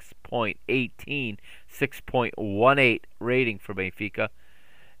 6.18, 6.18 rating for Benfica,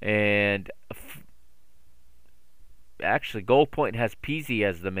 and actually goal point has Pizzi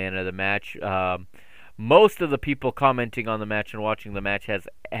as the man of the match. Most of the people commenting on the match and watching the match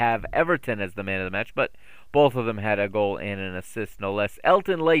have Everton as the man of the match, but both of them had a goal and an assist, no less.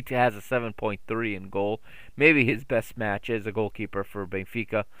 Elton Leite has a 7.3 in goal, maybe his best match as a goalkeeper for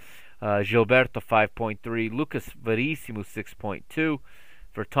Benfica. Gilberto 5.3, Lucas Verissimo 6.2,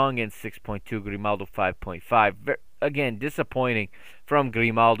 Vertonghen 6.2, Grimaldo 5.5. Again, disappointing from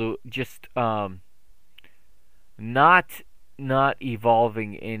Grimaldo, just not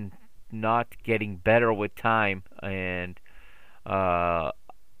evolving in, not getting better with time, and I'm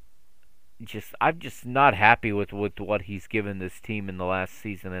just not happy with what he's given this team in the last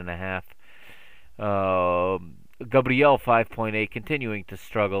season and a half. Gabriel 5.8, continuing to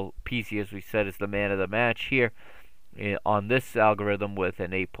struggle. Pizzi, as we said, is the man of the match here on this algorithm with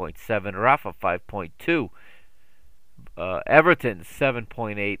an 8.7. Rafa 5.2. Everton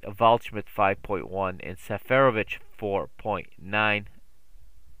 7.8. Waldschmidt 5.1. And Seferovic 4.9.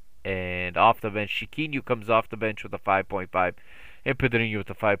 And off the bench, Chiquinho comes off the bench with a 5.5. And Pedrinho with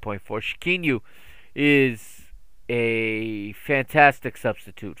a 5.4. Chiquinho is a fantastic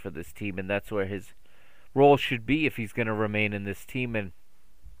substitute for this team, and that's where his role should be if he's going to remain in this team, and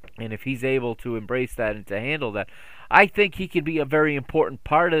if he's able to embrace that and to handle that, I think he can be a very important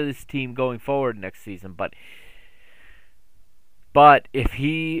part of this team going forward next season. But But if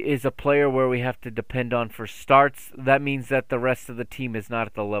he is a player where we have to depend on for starts, that means that the rest of the team is not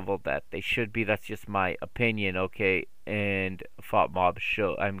at the level that they should be. That's just my opinion, okay? And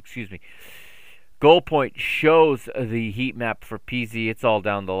Goal Point shows the heat map for PZ. It's all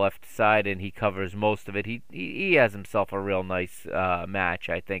down the left side, and he covers most of it. He has himself a real nice match,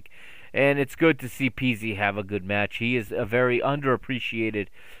 I think. And it's good to see PZ have a good match. He is a very underappreciated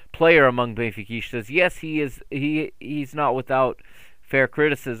player among Benfiquistas. Yes, he's not without fair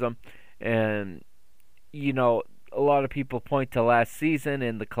criticism. And, a lot of people point to last season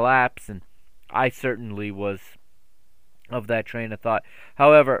and the collapse, and I certainly was of that train of thought.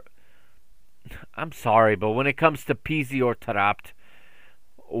 However, I'm sorry, but when it comes to PZ or Tarapt,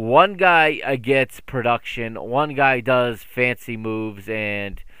 one guy gets production, one guy does fancy moves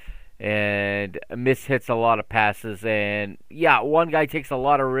and mishits a lot of passes, and one guy takes a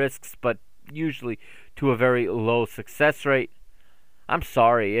lot of risks, but usually to a very low success rate. I'm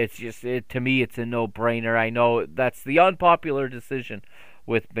sorry, it's just to me it's a no-brainer. I know that's the unpopular decision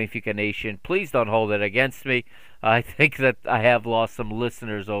with Benfica Nation. Please don't hold it against me. I think that I have lost some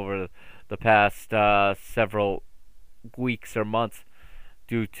listeners over the past several weeks or months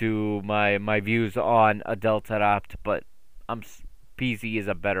due to my views on Adel Tarapt, but PZ is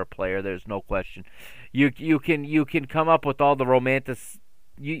a better player. There's no question. You can come up with all the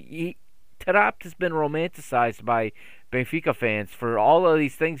Tarapt has been romanticized by Benfica fans for all of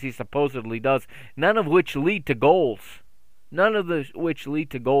these things he supposedly does, none of which lead to goals.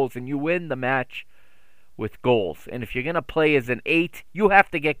 And you win the match with goals. And if you're going to play as an 8, you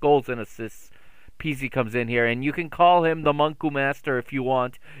have to get goals and assists. PZ comes in here, and you can call him the Manku Master if you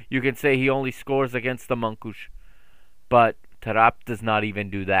want. You can say he only scores against the Mankus. But Tarapt does not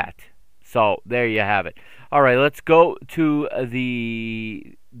even do that. So, there you have it. All right, let's go to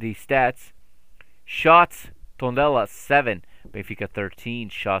the stats. Shots, Tondela 7, Benfica 13.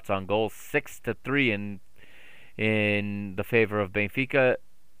 Shots on goal 6-3 in the favor of Benfica.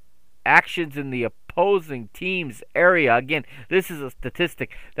 Actions in the opposing team's area. Again, this is a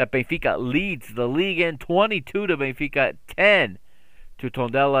statistic that Benfica leads the league in. 22 to Benfica, 10 to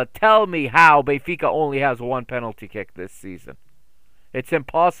Tondela. Tell me how Benfica only has one penalty kick this season. It's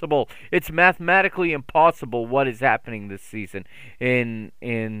impossible. It's mathematically impossible what is happening this season in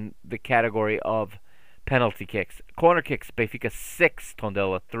the category of penalty kicks. Corner kicks, Benfica 6,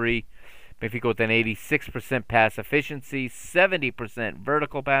 Tondela 3. Benfica with an 86% pass efficiency, 70%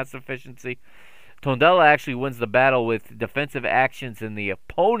 vertical pass efficiency. Tondela actually wins the battle with defensive actions in the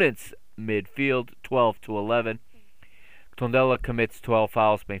opponent's midfield, 12-11. Tondela commits 12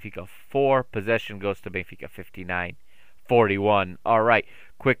 fouls, Benfica 4. Possession goes to Benfica 59-41. All right,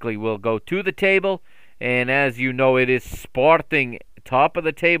 quickly we'll go to the table. And as you know, it is Sporting top of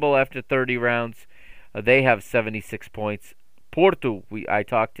the table after 30 rounds. They have 76 points. Porto, I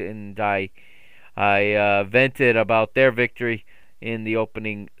talked and I vented about their victory in the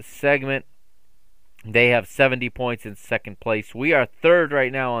opening segment. They have 70 points in second place. We are third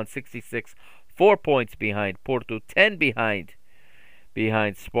right now on 66, 4 points behind Porto, 10 behind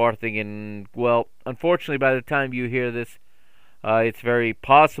Sporting. And, well, unfortunately, by the time you hear this, it's very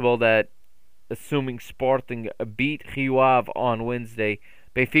possible that, assuming Sporting beat Rio Ave on Wednesday,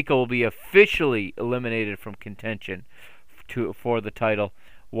 Benfica will be officially eliminated from contention for the title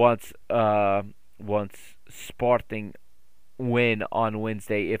once Sporting win on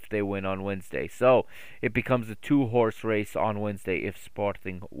Wednesday, if they win on Wednesday. So it becomes a 2-horse race on Wednesday if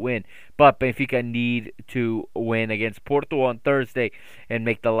Sporting win. But Benfica need to win against Porto on Thursday and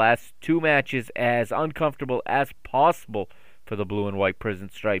make the last 2 matches as uncomfortable as possible for the blue and white prison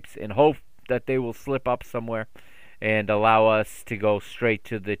stripes, in hope that they will slip up somewhere and allow us to go straight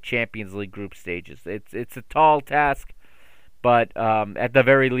to the Champions League group stages. It's a tall task, but at the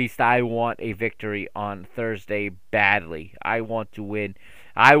very least, I want a victory on Thursday badly. I want to win.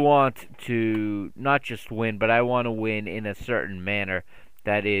 I want to not just win, but I want to win in a certain manner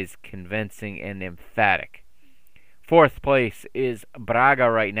that is convincing and emphatic. 4th place is Braga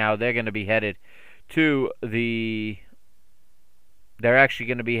right now. They're going to be headed to the... They're actually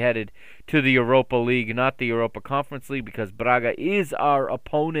going to be headed to the Europa League, not the Europa Conference League, because Braga is our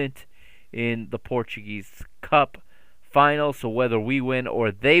opponent in the Portuguese Cup final. So whether we win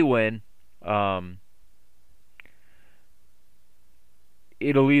or they win, they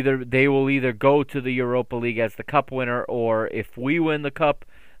will either go to the Europa League as the cup winner, or if we win the cup,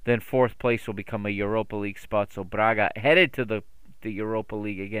 then 4th place will become a Europa League spot. So Braga headed to the Europa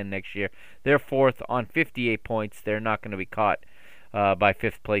League again next year. They're 4th on 58 points. They're not going to be caught by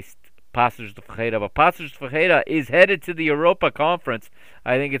 5th place Passos de Ferreira. But Passos de Ferreira is headed to the Europa Conference.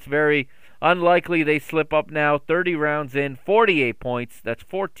 I think it's very Unlikely they slip up now. 30 rounds in, 48 points. That's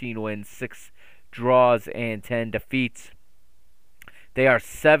 14 wins, 6 draws, and 10 defeats. They are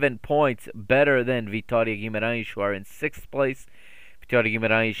 7 points better than Vitória Guimarães, who are in 6th place. Vitória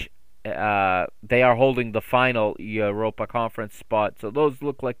Guimarães, they are holding the final Europa Conference spot. So those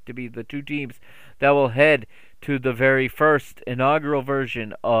look like to be the two teams that will head to the very first inaugural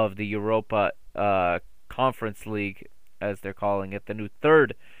version of the Europa Conference League, as they're calling it, the new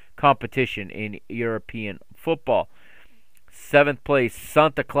third competition in European football. 7th place,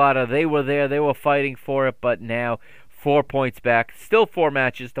 Santa Clara. They were there. They were fighting for it, but now 4 points back. Still 4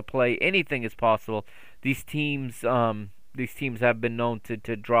 matches to play. Anything is possible. These teams have been known to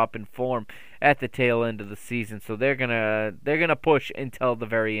drop in form at the tail end of the season, so they're gonna push until the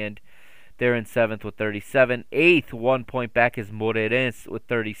very end. They're in 7th with 37. 8th, 1 point back, is Moreirense with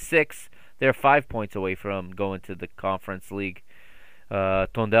 36. They're 5 points away from going to the Conference League.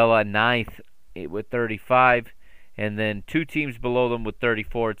 Tondela 9th with 35. And then 2 teams below them with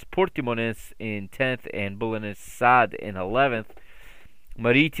 34. It's Portimonense in 10th and Belenenses SAD in 11th.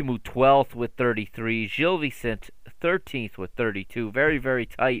 Maritimo 12th with 33. Gil Vicente 13th with 32. Very, very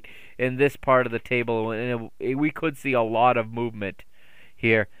tight in this part of the table. And we could see a lot of movement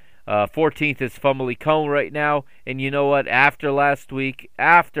here. 14th is Famalicão right now. And you know what? After last week,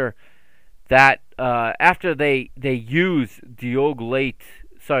 after they use Diogo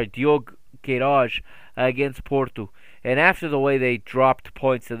Queiroz against Porto, and after the way they dropped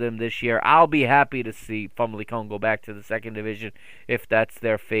points to them this year, I'll be happy to see Famalicão go back to the second division if that's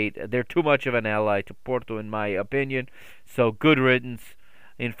their fate. They're too much of an ally to Porto, in my opinion, so good riddance.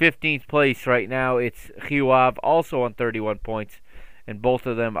 In 15th place right now, it's Rio Ave, also on 31 points, and both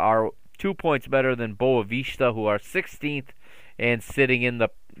of them are 2 points better than Boa Vista, who are 16th and sitting in the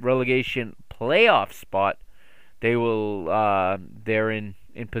relegation playoff spot. They're in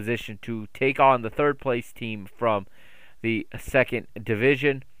position to take on the third place team from the second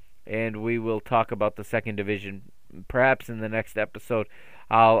division, and we will talk about the second division perhaps in the next episode.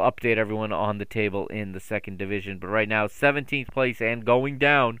 I'll update everyone on the table in the second division, but right now 17th place and going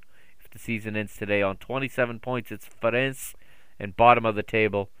down if the season ends today on 27 points. It's Farense, and bottom of the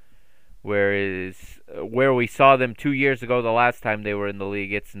table where we saw them 2 years ago the last time they were in the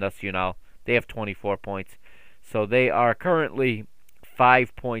league. It's Nacional. They have 24 points, so they are currently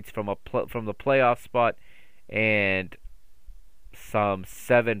 5 points from the playoff spot and some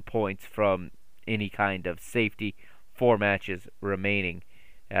 7 points from any kind of safety. 4 matches remaining,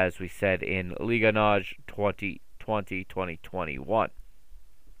 as we said, in Liga NOS 2020-2021.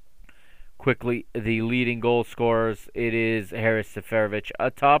 Quickly, the leading goal scorers, it is Haris Seferovic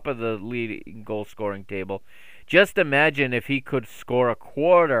atop of the leading goal scoring table. Just imagine if he could score a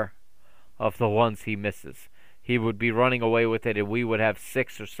quarter of the ones he misses. He would be running away with it, and we would have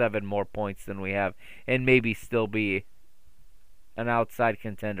 6 or 7 more points than we have, and maybe still be an outside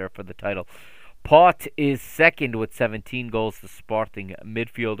contender for the title. Pot is second with 17 goals. The Sporting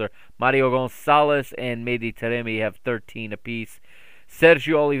midfielder Mario Gonçalves and Mehdi Taremi have 13 apiece.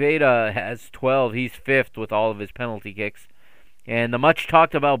 Sergio Oliveira has 12. He's 5th with all of his penalty kicks. And the much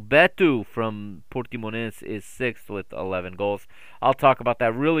talked about Beto from Portimonense is 6th with 11 goals. I'll talk about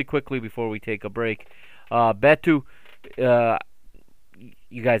that really quickly before we take a break. Beto,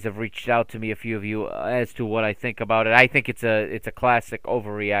 you guys have reached out to me, a few of you, as to what I think about it. I think it's a classic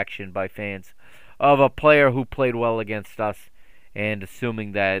overreaction by fans of a player who played well against us and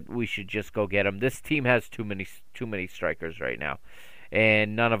assuming that we should just go get him. This team has too many strikers right now,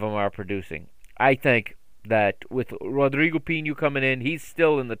 and none of them are producing. I think that with Rodrigo Pinho coming in, he's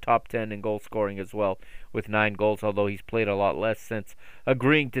still in the top 10 in goal scoring as well with 9 goals, although he's played a lot less since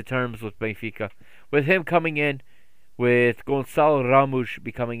agreeing to terms with Benfica. With him coming in, with Gonçalo Ramos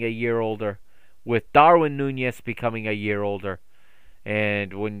becoming a year older, with Darwin Núñez becoming a year older,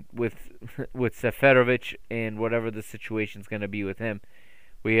 and with Seferovic and whatever the situation's going to be with him,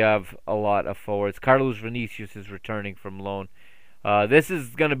 we have a lot of forwards. Carlos Vinicius is returning from loan. This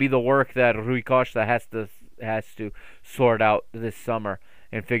is going to be the work that Rui Costa has to sort out this summer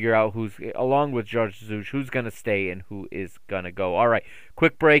and figure out who's, along with Jorge Jesus, who's going to stay and who is going to go. All right,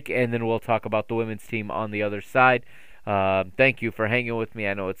 quick break, and then we'll talk about the women's team on the other side. Thank you for hanging with me.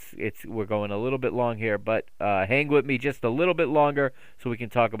 I know we're going a little bit long here, but hang with me just a little bit longer so we can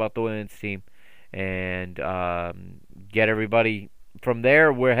talk about the women's team and get everybody from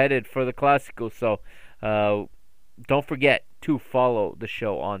there. We're headed for the Clásico, so don't forget to follow the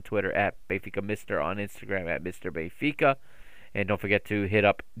show on Twitter at Benfica Mister, on Instagram at Mr. Benfica, and don't forget to hit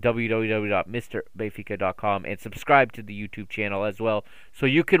up www.mrbenfica.com and subscribe to the YouTube channel as well, so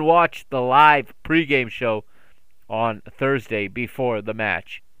you can watch the live pregame show on Thursday before the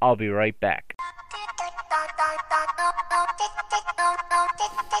match I'll be right back.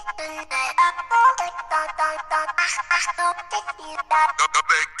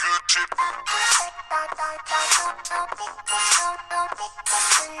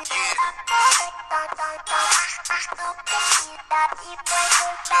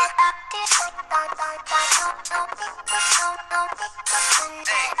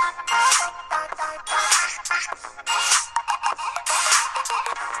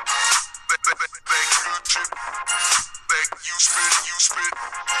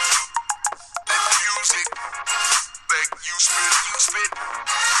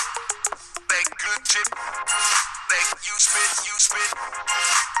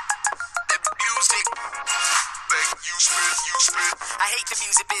 I hate the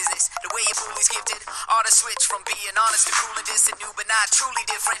music business, the way your bully's gifted. Artists switch from being honest to cool and distant, new but not truly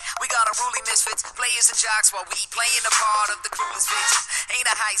different. We got unruly misfits, players and jocks while we playing the part of the coolest victim. Ain't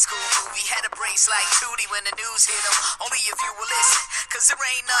a high school movie, had a brace like Tootie when the news hit 'em. Only if you will listen, cause there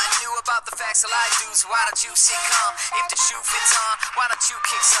ain't nothing new about the facts of life, dude. So why don't you sit calm? If the shoe fits on, why don't you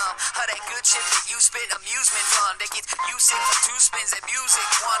kick some of that good shit that you spit? Amusement fun, they get you sick from two spins at music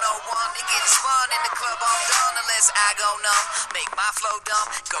 101. It gets fun in the club, I'm done unless I go numb. Make my flow dumb,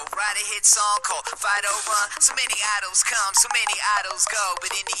 go write a hit song called Fight or Run. So many idols come, so many idols go,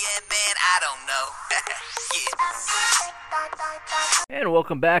 but in the end, man, I don't know. Yeah. And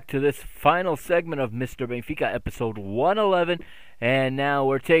welcome back to this final segment of Mr. Benfica, episode 111. And now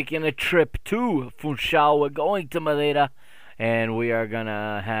we're taking a trip to Funchal. We're going to Madeira, and we are going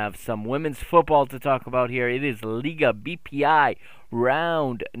to have some women's football to talk about here. It is Liga BPI,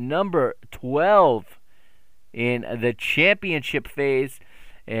 round number 12 in the championship phase,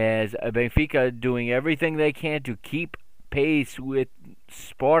 as Benfica doing everything they can to keep pace with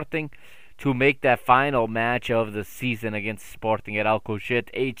Sporting to make that final match of the season against Sporting at Alcochete,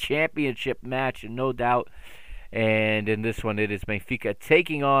 a championship match, no doubt. And in this one, it is Benfica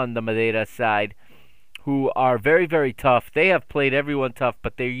taking on the Madeira side, who are very, very tough. They have played everyone tough,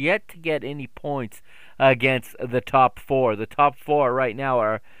 but they're yet to get any points against the top four. The top four right now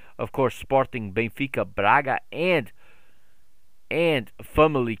are, of course, Sporting, Benfica, Braga, and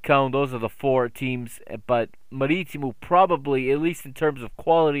Famalicão. Those are the four teams. But Maritimo probably, at least in terms of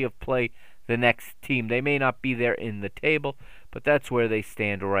quality of play, the next team. They may not be there in the table, but that's where they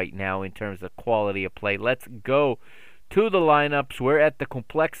stand right now in terms of quality of play. Let's go to the lineups. We're at the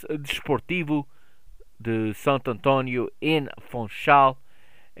Complexo Desportivo de Santo Antonio in Funchal,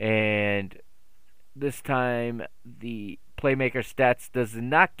 and this time the Playmaker Stats does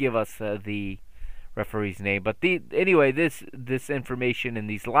not give us the referee's name, but anyway, this information and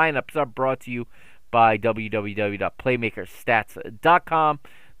these lineups are brought to you by www.playmakerstats.com.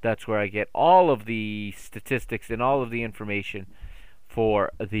 That's where I get all of the statistics and all of the information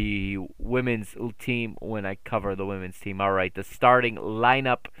for the women's team when I cover the women's team. All right, the starting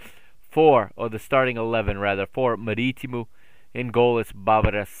lineup the starting 11 rather, for Maritimo. In goal is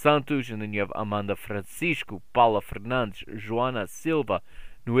Bárbara Santos, and then you have Amanda Francisco, Paula Fernandes, Joana Silva,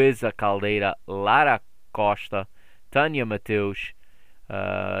 Nueza Caldeira, Lara Costa, Tânia Mateus.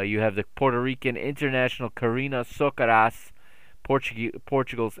 You have the Puerto Rican international Karina Socaras,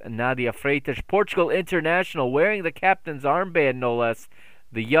 Portugal's Nadia Freitas, Portugal international wearing the captain's armband no less,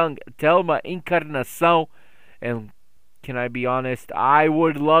 the young Thelma Encarnação. And can I be honest, I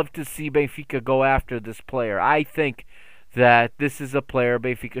would love to see Benfica go after this player. I think that this is a player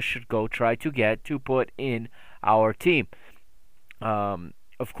Benfica should go try to get to put in our team.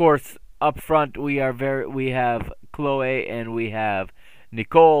 Of course, up front we have Chloe and we have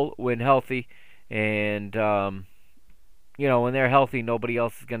Nicole when healthy, and when they're healthy, nobody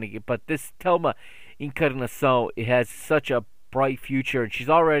else is going to get. But this Thelma Encarnação has such a bright future, and she's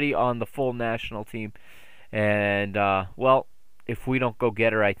already on the full national team. And if we don't go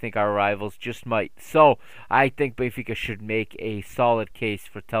get her, I think our rivals just might. So I think Benfica should make a solid case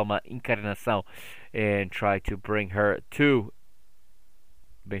for Thelma Encarnação and try to bring her to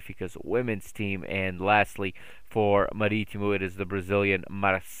Benfica's women's team. And lastly, for Maritimo, it is the Brazilian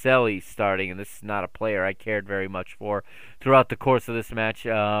Marceli starting. And this is not a player I cared very much for throughout the course of this match.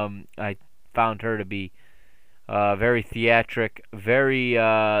 I found her to be very theatric, very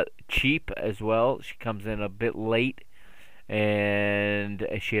cheap as well. She comes in a bit late, and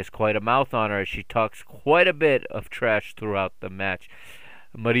she has quite a mouth on her. She talks quite a bit of trash throughout the match.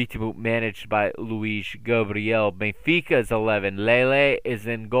 Maritimo managed by Luis Gabriel. Benfica's 11. Lele is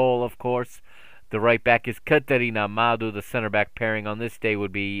in goal, of course. The right back is Catarina Amado. The center back pairing on this day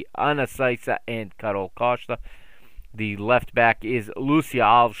would be Ana Saisa and Carol Costa. The left back is Lucia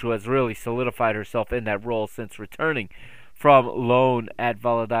Alves, who has really solidified herself in that role since returning from loan at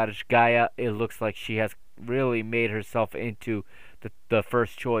Valadares Gaia. It looks like she has really made herself into the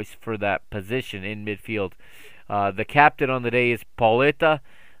first choice for that position in midfield. The captain on the day is Pauleta,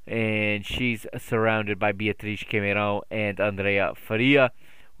 and she's surrounded by Beatriz Cameron and Andrea Faria,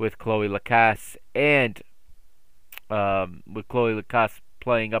 with Chloe Lacasse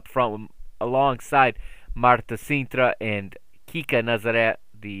playing up front alongside Marta Sintra and Kika Nazaret,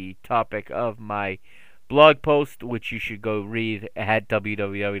 the topic of my blog post, which you should go read at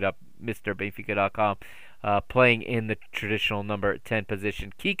www.mrbenfica.com, playing in the traditional number 10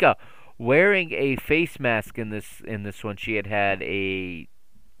 position. Kika wearing a face mask in this one. She had a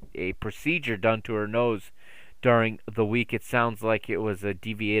procedure done to her nose during the week. It sounds like it was a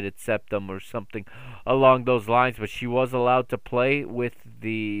deviated septum or something along those lines, but she was allowed to play with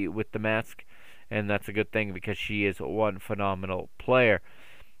the mask, and that's a good thing because she is one phenomenal player.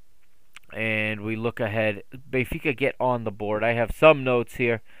 And we look ahead. Benfica get on the board. I have some notes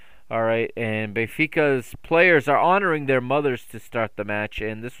here. All right, and Benfica's players are honoring their mothers to start the match,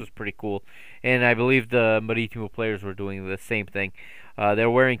 and this was pretty cool. And I believe the Maritimo players were doing the same thing.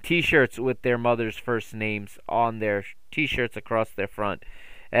 They're wearing T-shirts with their mothers' first names on their T-shirts across their front,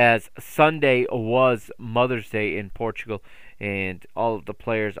 as Sunday was Mother's Day in Portugal, and all of the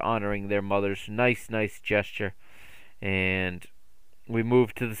players honoring their mothers. Nice gesture. And we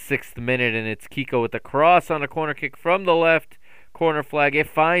move to the 6th minute, and it's Kiko with a cross on a corner kick from the left. Corner flag. It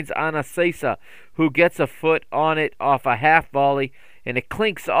finds Ana Cesa, who gets a foot on it off a half volley, and it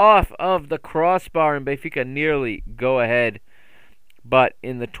clinks off of the crossbar, and Benfica nearly go ahead. But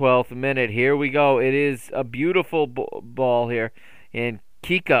in the 12th minute, here we go. It is a beautiful ball here, and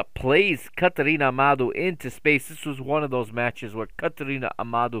Kika plays Catarina Amado into space. This was one of those matches where Catarina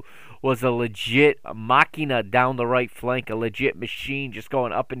Amado was a legit machina down the right flank, a legit machine just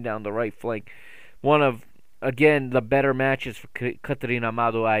going up and down the right flank. One of, again, the better matches for Catarina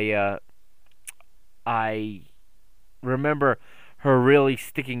Amado. I remember her really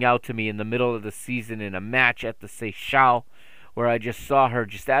sticking out to me in the middle of the season in a match at the Seychelles, where I just saw her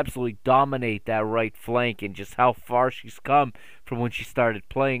just absolutely dominate that right flank, and just how far she's come from when she started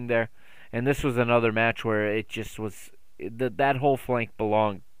playing there. And this was another match where it just was, that whole flank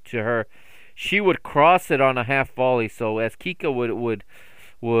belonged to her. She would cross it on a half volley, so as Kika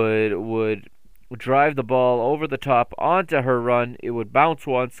would drive the ball over the top onto her run, it would bounce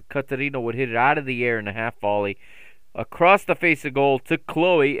once. Catarina would hit it out of the air in a half volley across the face of goal to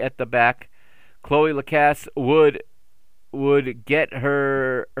Chloe at the back. Chloe Lacasse would get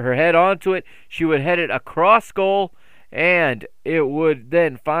her head onto it. She would head it across goal, and it would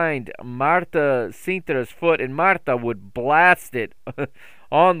then find Marta Sintra's foot, and Marta would blast it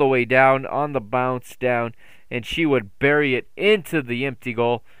on the way down, on the bounce down, and she would bury it into the empty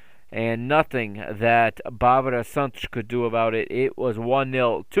goal, and nothing that Barbara Santos could do about it. It was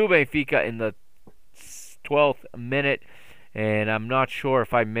 1-0 to Benfica in the 12th minute, and I'm not sure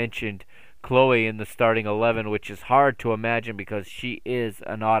if I mentioned Chloe in the starting 11, which is hard to imagine because she is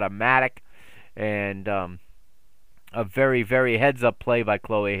an automatic, and a very heads-up play by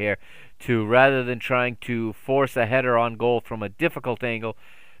Chloe here to, rather than trying to force a header on goal from a difficult angle,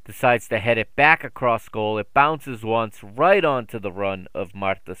 decides to head it back across goal. It bounces once right onto the run of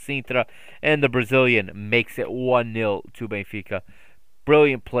Marta Sintra, and the Brazilian makes it 1-0 to Benfica.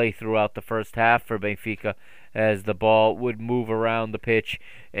 Brilliant play throughout the first half for Benfica, as the ball would move around the pitch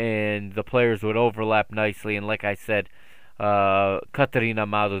and the players would overlap nicely. And like I said, Catarina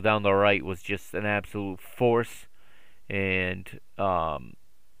Amado down the right was just an absolute force, and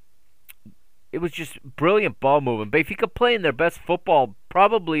it was just brilliant ball movement. Benfica playing their best football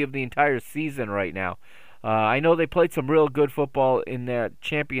probably of the entire season right now. I know they played some real good football in their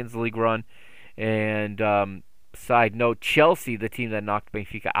Champions League run, and side note, Chelsea, the team that knocked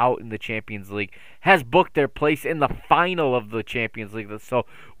Benfica out in the Champions League, has booked their place in the final of the Champions League. So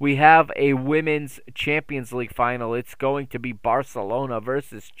we have a women's Champions League final. It's going to be Barcelona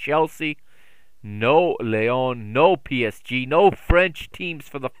versus Chelsea. No Lyon, no PSG, no French teams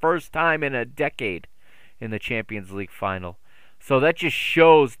for the first time in a decade in the Champions League final. So that just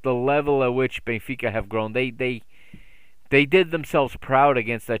shows the level at which Benfica have grown. They did themselves proud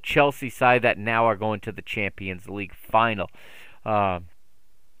against a Chelsea side that now are going to the Champions League final.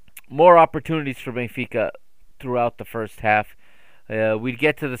 More opportunities for Benfica throughout the first half. We'd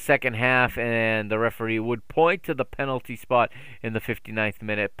get to the second half, and the referee would point to the penalty spot in the 59th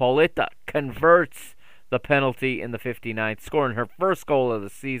minute. Pauleta converts the penalty in the 59th, scoring her first goal of the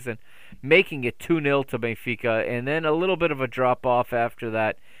season, making it 2-0 to Benfica, and then a little bit of a drop-off after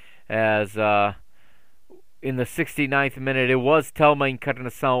that, as in the 69th minute, it was Telma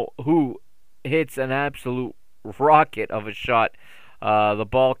Encarnação who hits an absolute rocket of a shot. The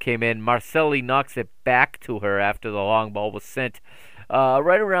ball came in. Marcelli knocks it back to her after the long ball was sent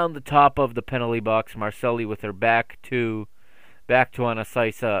right around the top of the penalty box. Marcelli with her back to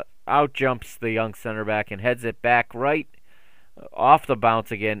Anasaisa out jumps the young center back and heads it back right off the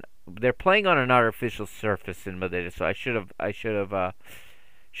bounce again. They're playing on an artificial surface in Madeira, so I should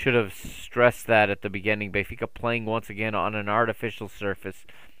have stressed that at the beginning. Benfica playing once again on an artificial surface.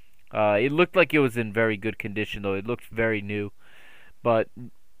 It looked like it was in very good condition, though. It looked very new, but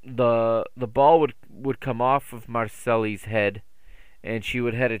the ball would come off of Marcelli's head, and she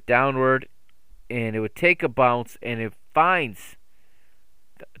would head it downward, and it would take a bounce, and it finds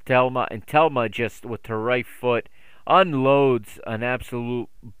Telma, and Telma just with her right foot unloads an absolute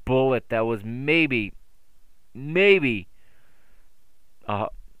bullet that was maybe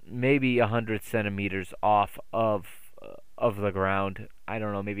 100 centimeters off of the ground. I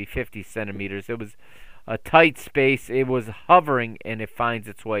don't know, maybe 50 centimeters. It was a tight space. It was hovering, and it finds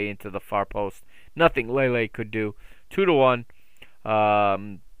its way into the far post. Nothing Lele could do. 2-1.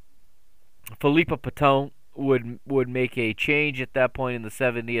 Felipe Paton would make a change at that point in the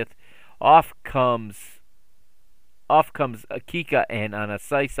 70th. Off comes Kika and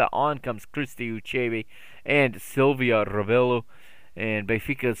Anasaisa. On comes Christy Uchebe and Silvia Rebelo. And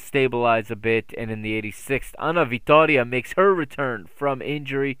Benfica stabilize a bit. And in the 86th, Ana Vitoria makes her return from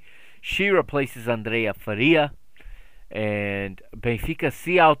injury. She replaces Andrea Faria. And Benfica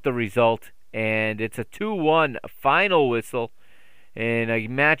see out the result. And it's a 2-1 final whistle. In a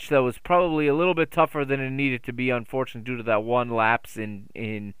match that was probably a little bit tougher than it needed to be, unfortunately, due to that one lapse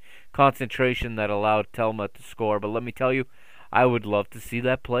in concentration that allowed Telma to score. But let me tell you, I would love to see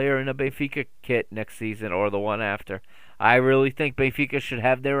that player in a Benfica kit next season or the one after. I really think Benfica should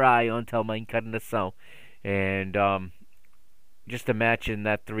have their eye on Telma Encarnação. And just imagine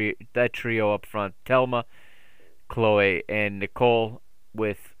that trio up front. Telma, Chloe, and Nicole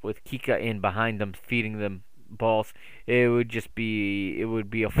with Kika in behind them, feeding them balls. It would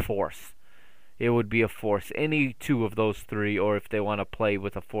be a force. It would be a force. Any two of those three, or if they want to play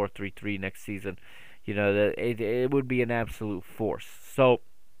with a 4-3-3 next season, it would be an absolute force. So,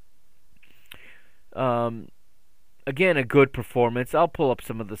 again, a good performance. I'll pull up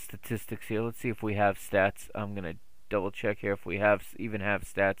some of the statistics here. Let's see if we have stats. I'm gonna double check here if we even have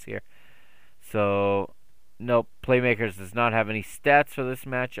stats here. So, nope, Playmakers does not have any stats for this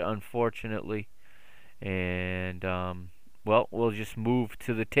match, unfortunately. And, well, we'll just move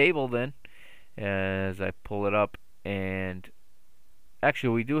to the table then as I pull it up. And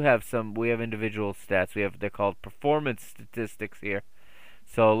actually, we have individual stats. They're called performance statistics here.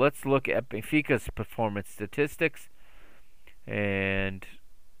 So let's look at Benfica's performance statistics. And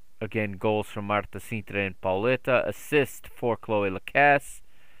again, goals from Marta Sintra and Pauleta, assist for Chloe Lacasse.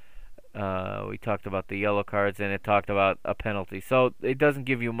 We talked about the yellow cards, and it talked about a penalty. So it doesn't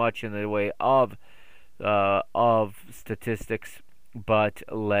give you much in the way of statistics, but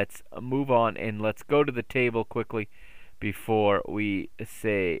let's move on and let's go to the table quickly before we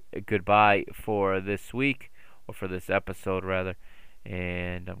say goodbye for this week, or for this episode rather.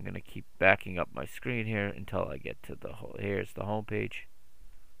 And I'm gonna keep backing up my screen here until I get to here's the home page.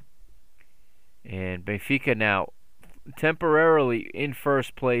 And Benfica now temporarily in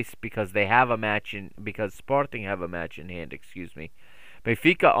first place because Sporting have a match in hand,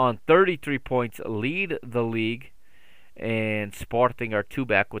 Benfica on 33 points lead the league, and Sporting are 2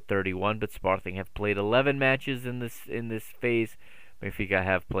 back with 31, but Sporting have played 11 matches in this phase. Benfica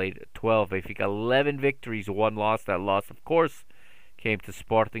have played 12. Benfica 11 victories, 1 loss. That loss, of course, came to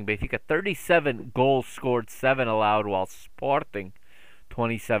Sporting. Benfica 37 goals scored, 7 allowed, while Sporting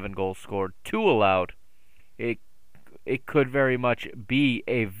 27 goals scored, 2 allowed. It could very much be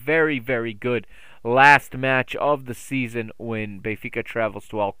a very, very good last match of the season when Benfica travels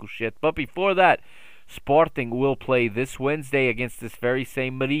to Alcochete. But before that, Sporting will play this Wednesday against this very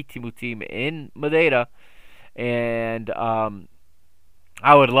same Maritimo team in Madeira. And I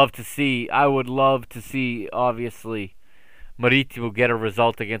would love to see, obviously, Maritimo get a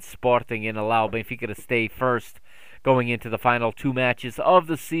result against Sporting and allow Benfica to stay first going into the final 2 matches of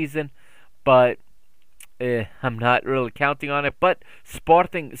the season. But I'm not really counting on it, but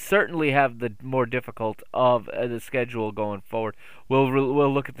Sporting certainly have the more difficult of the schedule going forward.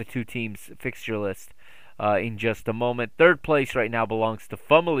 We'll look at the 2 teams' fixture list in just a moment. Third place right now belongs to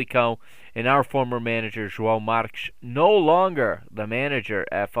Famalicão, and our former manager, João Marques, no longer the manager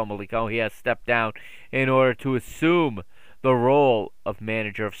at Famalicão. He has stepped down in order to assume the role of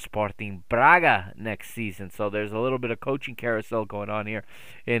manager of Sporting Braga next season. So there's a little bit of coaching carousel going on here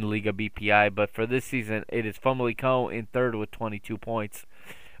in Liga BPI. But for this season, it is Famalicão in third with 22 points.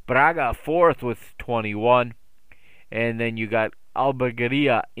 Braga fourth with 21. And then you got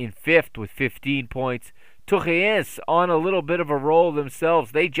Albergaria in 5th with 15 points. Torreense on a little bit of a roll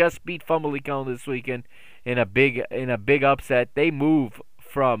themselves. They just beat Famalicão this weekend in a big upset. They move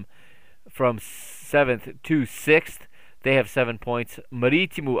from 7th to 6th. They have 7 points.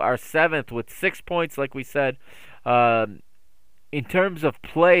 Maritimo are 7th with 6 points, like we said. In terms of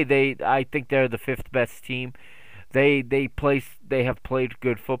play, I think they're the 5th best team. They have played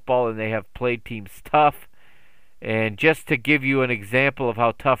good football, and they have played teams tough. And just to give you an example of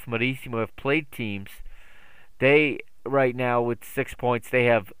how tough Maritimo have played teams, they right now with 6 points, they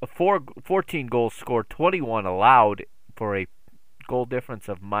have 14 goals scored, 21 allowed for a goal difference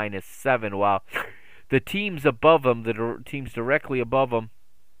of -7. While the teams above them, the teams directly above them,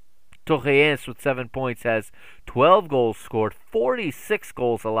 Torreense with 7 points has 12 goals scored, 46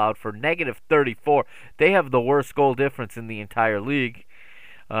 goals allowed for -34. They have the worst goal difference in the entire league.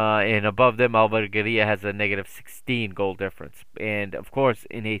 And above them, Albergaria has a -16 goal difference. And, of course,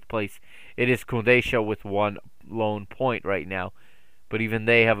 in 8th place, it is Tondela with 1 lone point right now. But even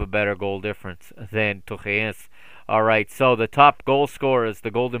they have a better goal difference than Torreense. All right, so the top goal scorer is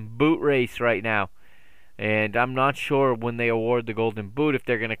the Golden Boot race right now. And I'm not sure when they award the Golden Boot if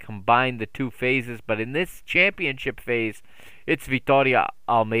they're going to combine the two phases. But in this championship phase, it's Vitória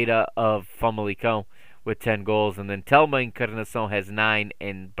Almeida of Famalicão with 10 goals. And then Telma Encarnação has 9.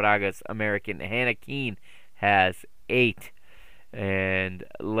 And Braga's American Hannah Keane has 8. And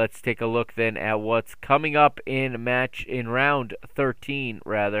let's take a look then at what's coming up in round 13,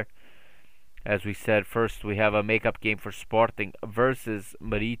 rather. As we said, first we have a makeup game for Sporting versus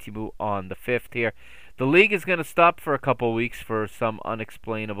Maritimo on the 5th here. The league is going to stop for a couple weeks for some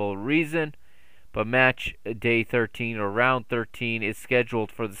unexplainable reason, but match day 13 or round 13 is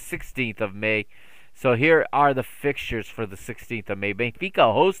scheduled for the 16th of May. So here are the fixtures for the 16th of May.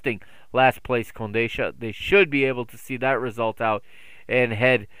 Benfica hosting last place Condeixa. They should be able to see that result out and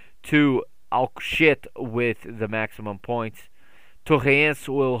head to Alcochete with the maximum points. Torreense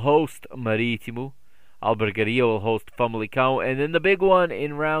will host Maritimo. Albergaria will host Famalicão. And then the big one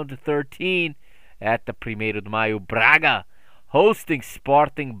in round 13 at the 1º de Maio, Braga hosting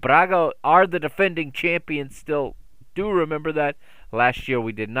Sporting. Braga are the defending champions still. Do remember that. Last year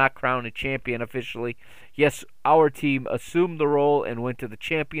we did not crown a champion officially. Yes, our team assumed the role and went to the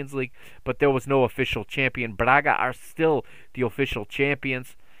Champions League, but there was no official champion. Braga are still the official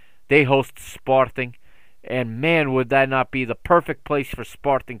champions. They host Sporting. And man, would that not be the perfect place for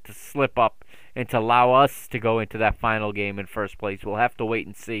Sporting to slip up and to allow us to go into that final game in first place. We'll have to wait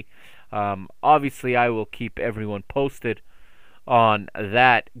and see. Obviously, I will keep everyone posted on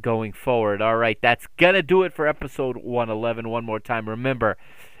that going forward. All right, that's going to do it for episode 111. One more time, remember,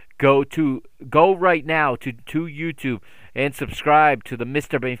 go right now to YouTube and subscribe to the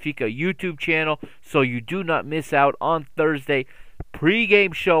Mr. Benfica YouTube channel so you do not miss out on Thursday.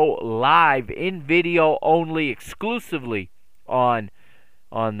 Pre-game show live in video only, exclusively on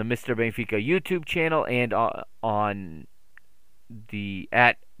the Mr. Benfica YouTube channel and on the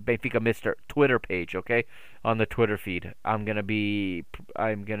at Benfica Mr. Twitter page, okay, on the Twitter feed. I'm gonna be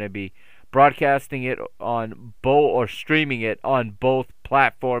broadcasting it on streaming it on both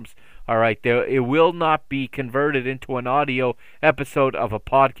platforms. All right, it will not be converted into an audio episode of a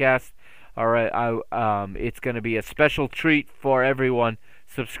podcast. All right, it's going to be a special treat for everyone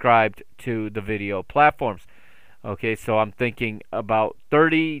subscribed to the video platforms. Okay, so I'm thinking about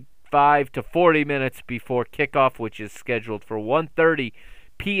 35 to 40 minutes before kickoff, which is scheduled for 1:30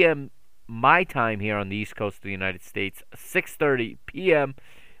 p.m. my time here on the East Coast of the United States, 6:30 p.m.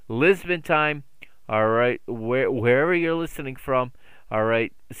 Lisbon time. All right, wherever you're listening from. All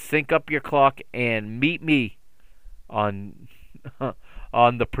right, sync up your clock and meet me on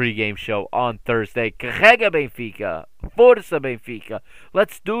on the pregame show on Thursday. Carrega Benfica. Força Benfica.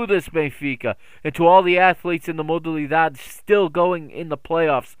 Let's do this, Benfica. And to all the athletes in the modalidade still going in the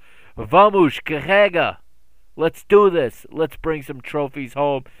playoffs, vamos, carrega. Let's do this. Let's bring some trophies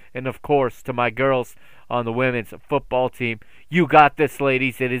home. And, of course, to my girls on the women's football team, you got this,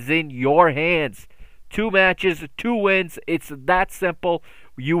 ladies. It is in your hands. 2 matches, 2 wins. It's that simple.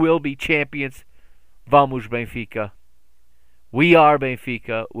 You will be champions. Vamos, Benfica. We are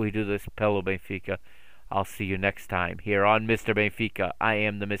Benfica. We do this pelo Benfica. I'll see you next time here on Mr. Benfica. I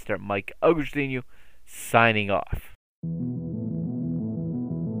am the Mr. Mike Agostinho, signing off.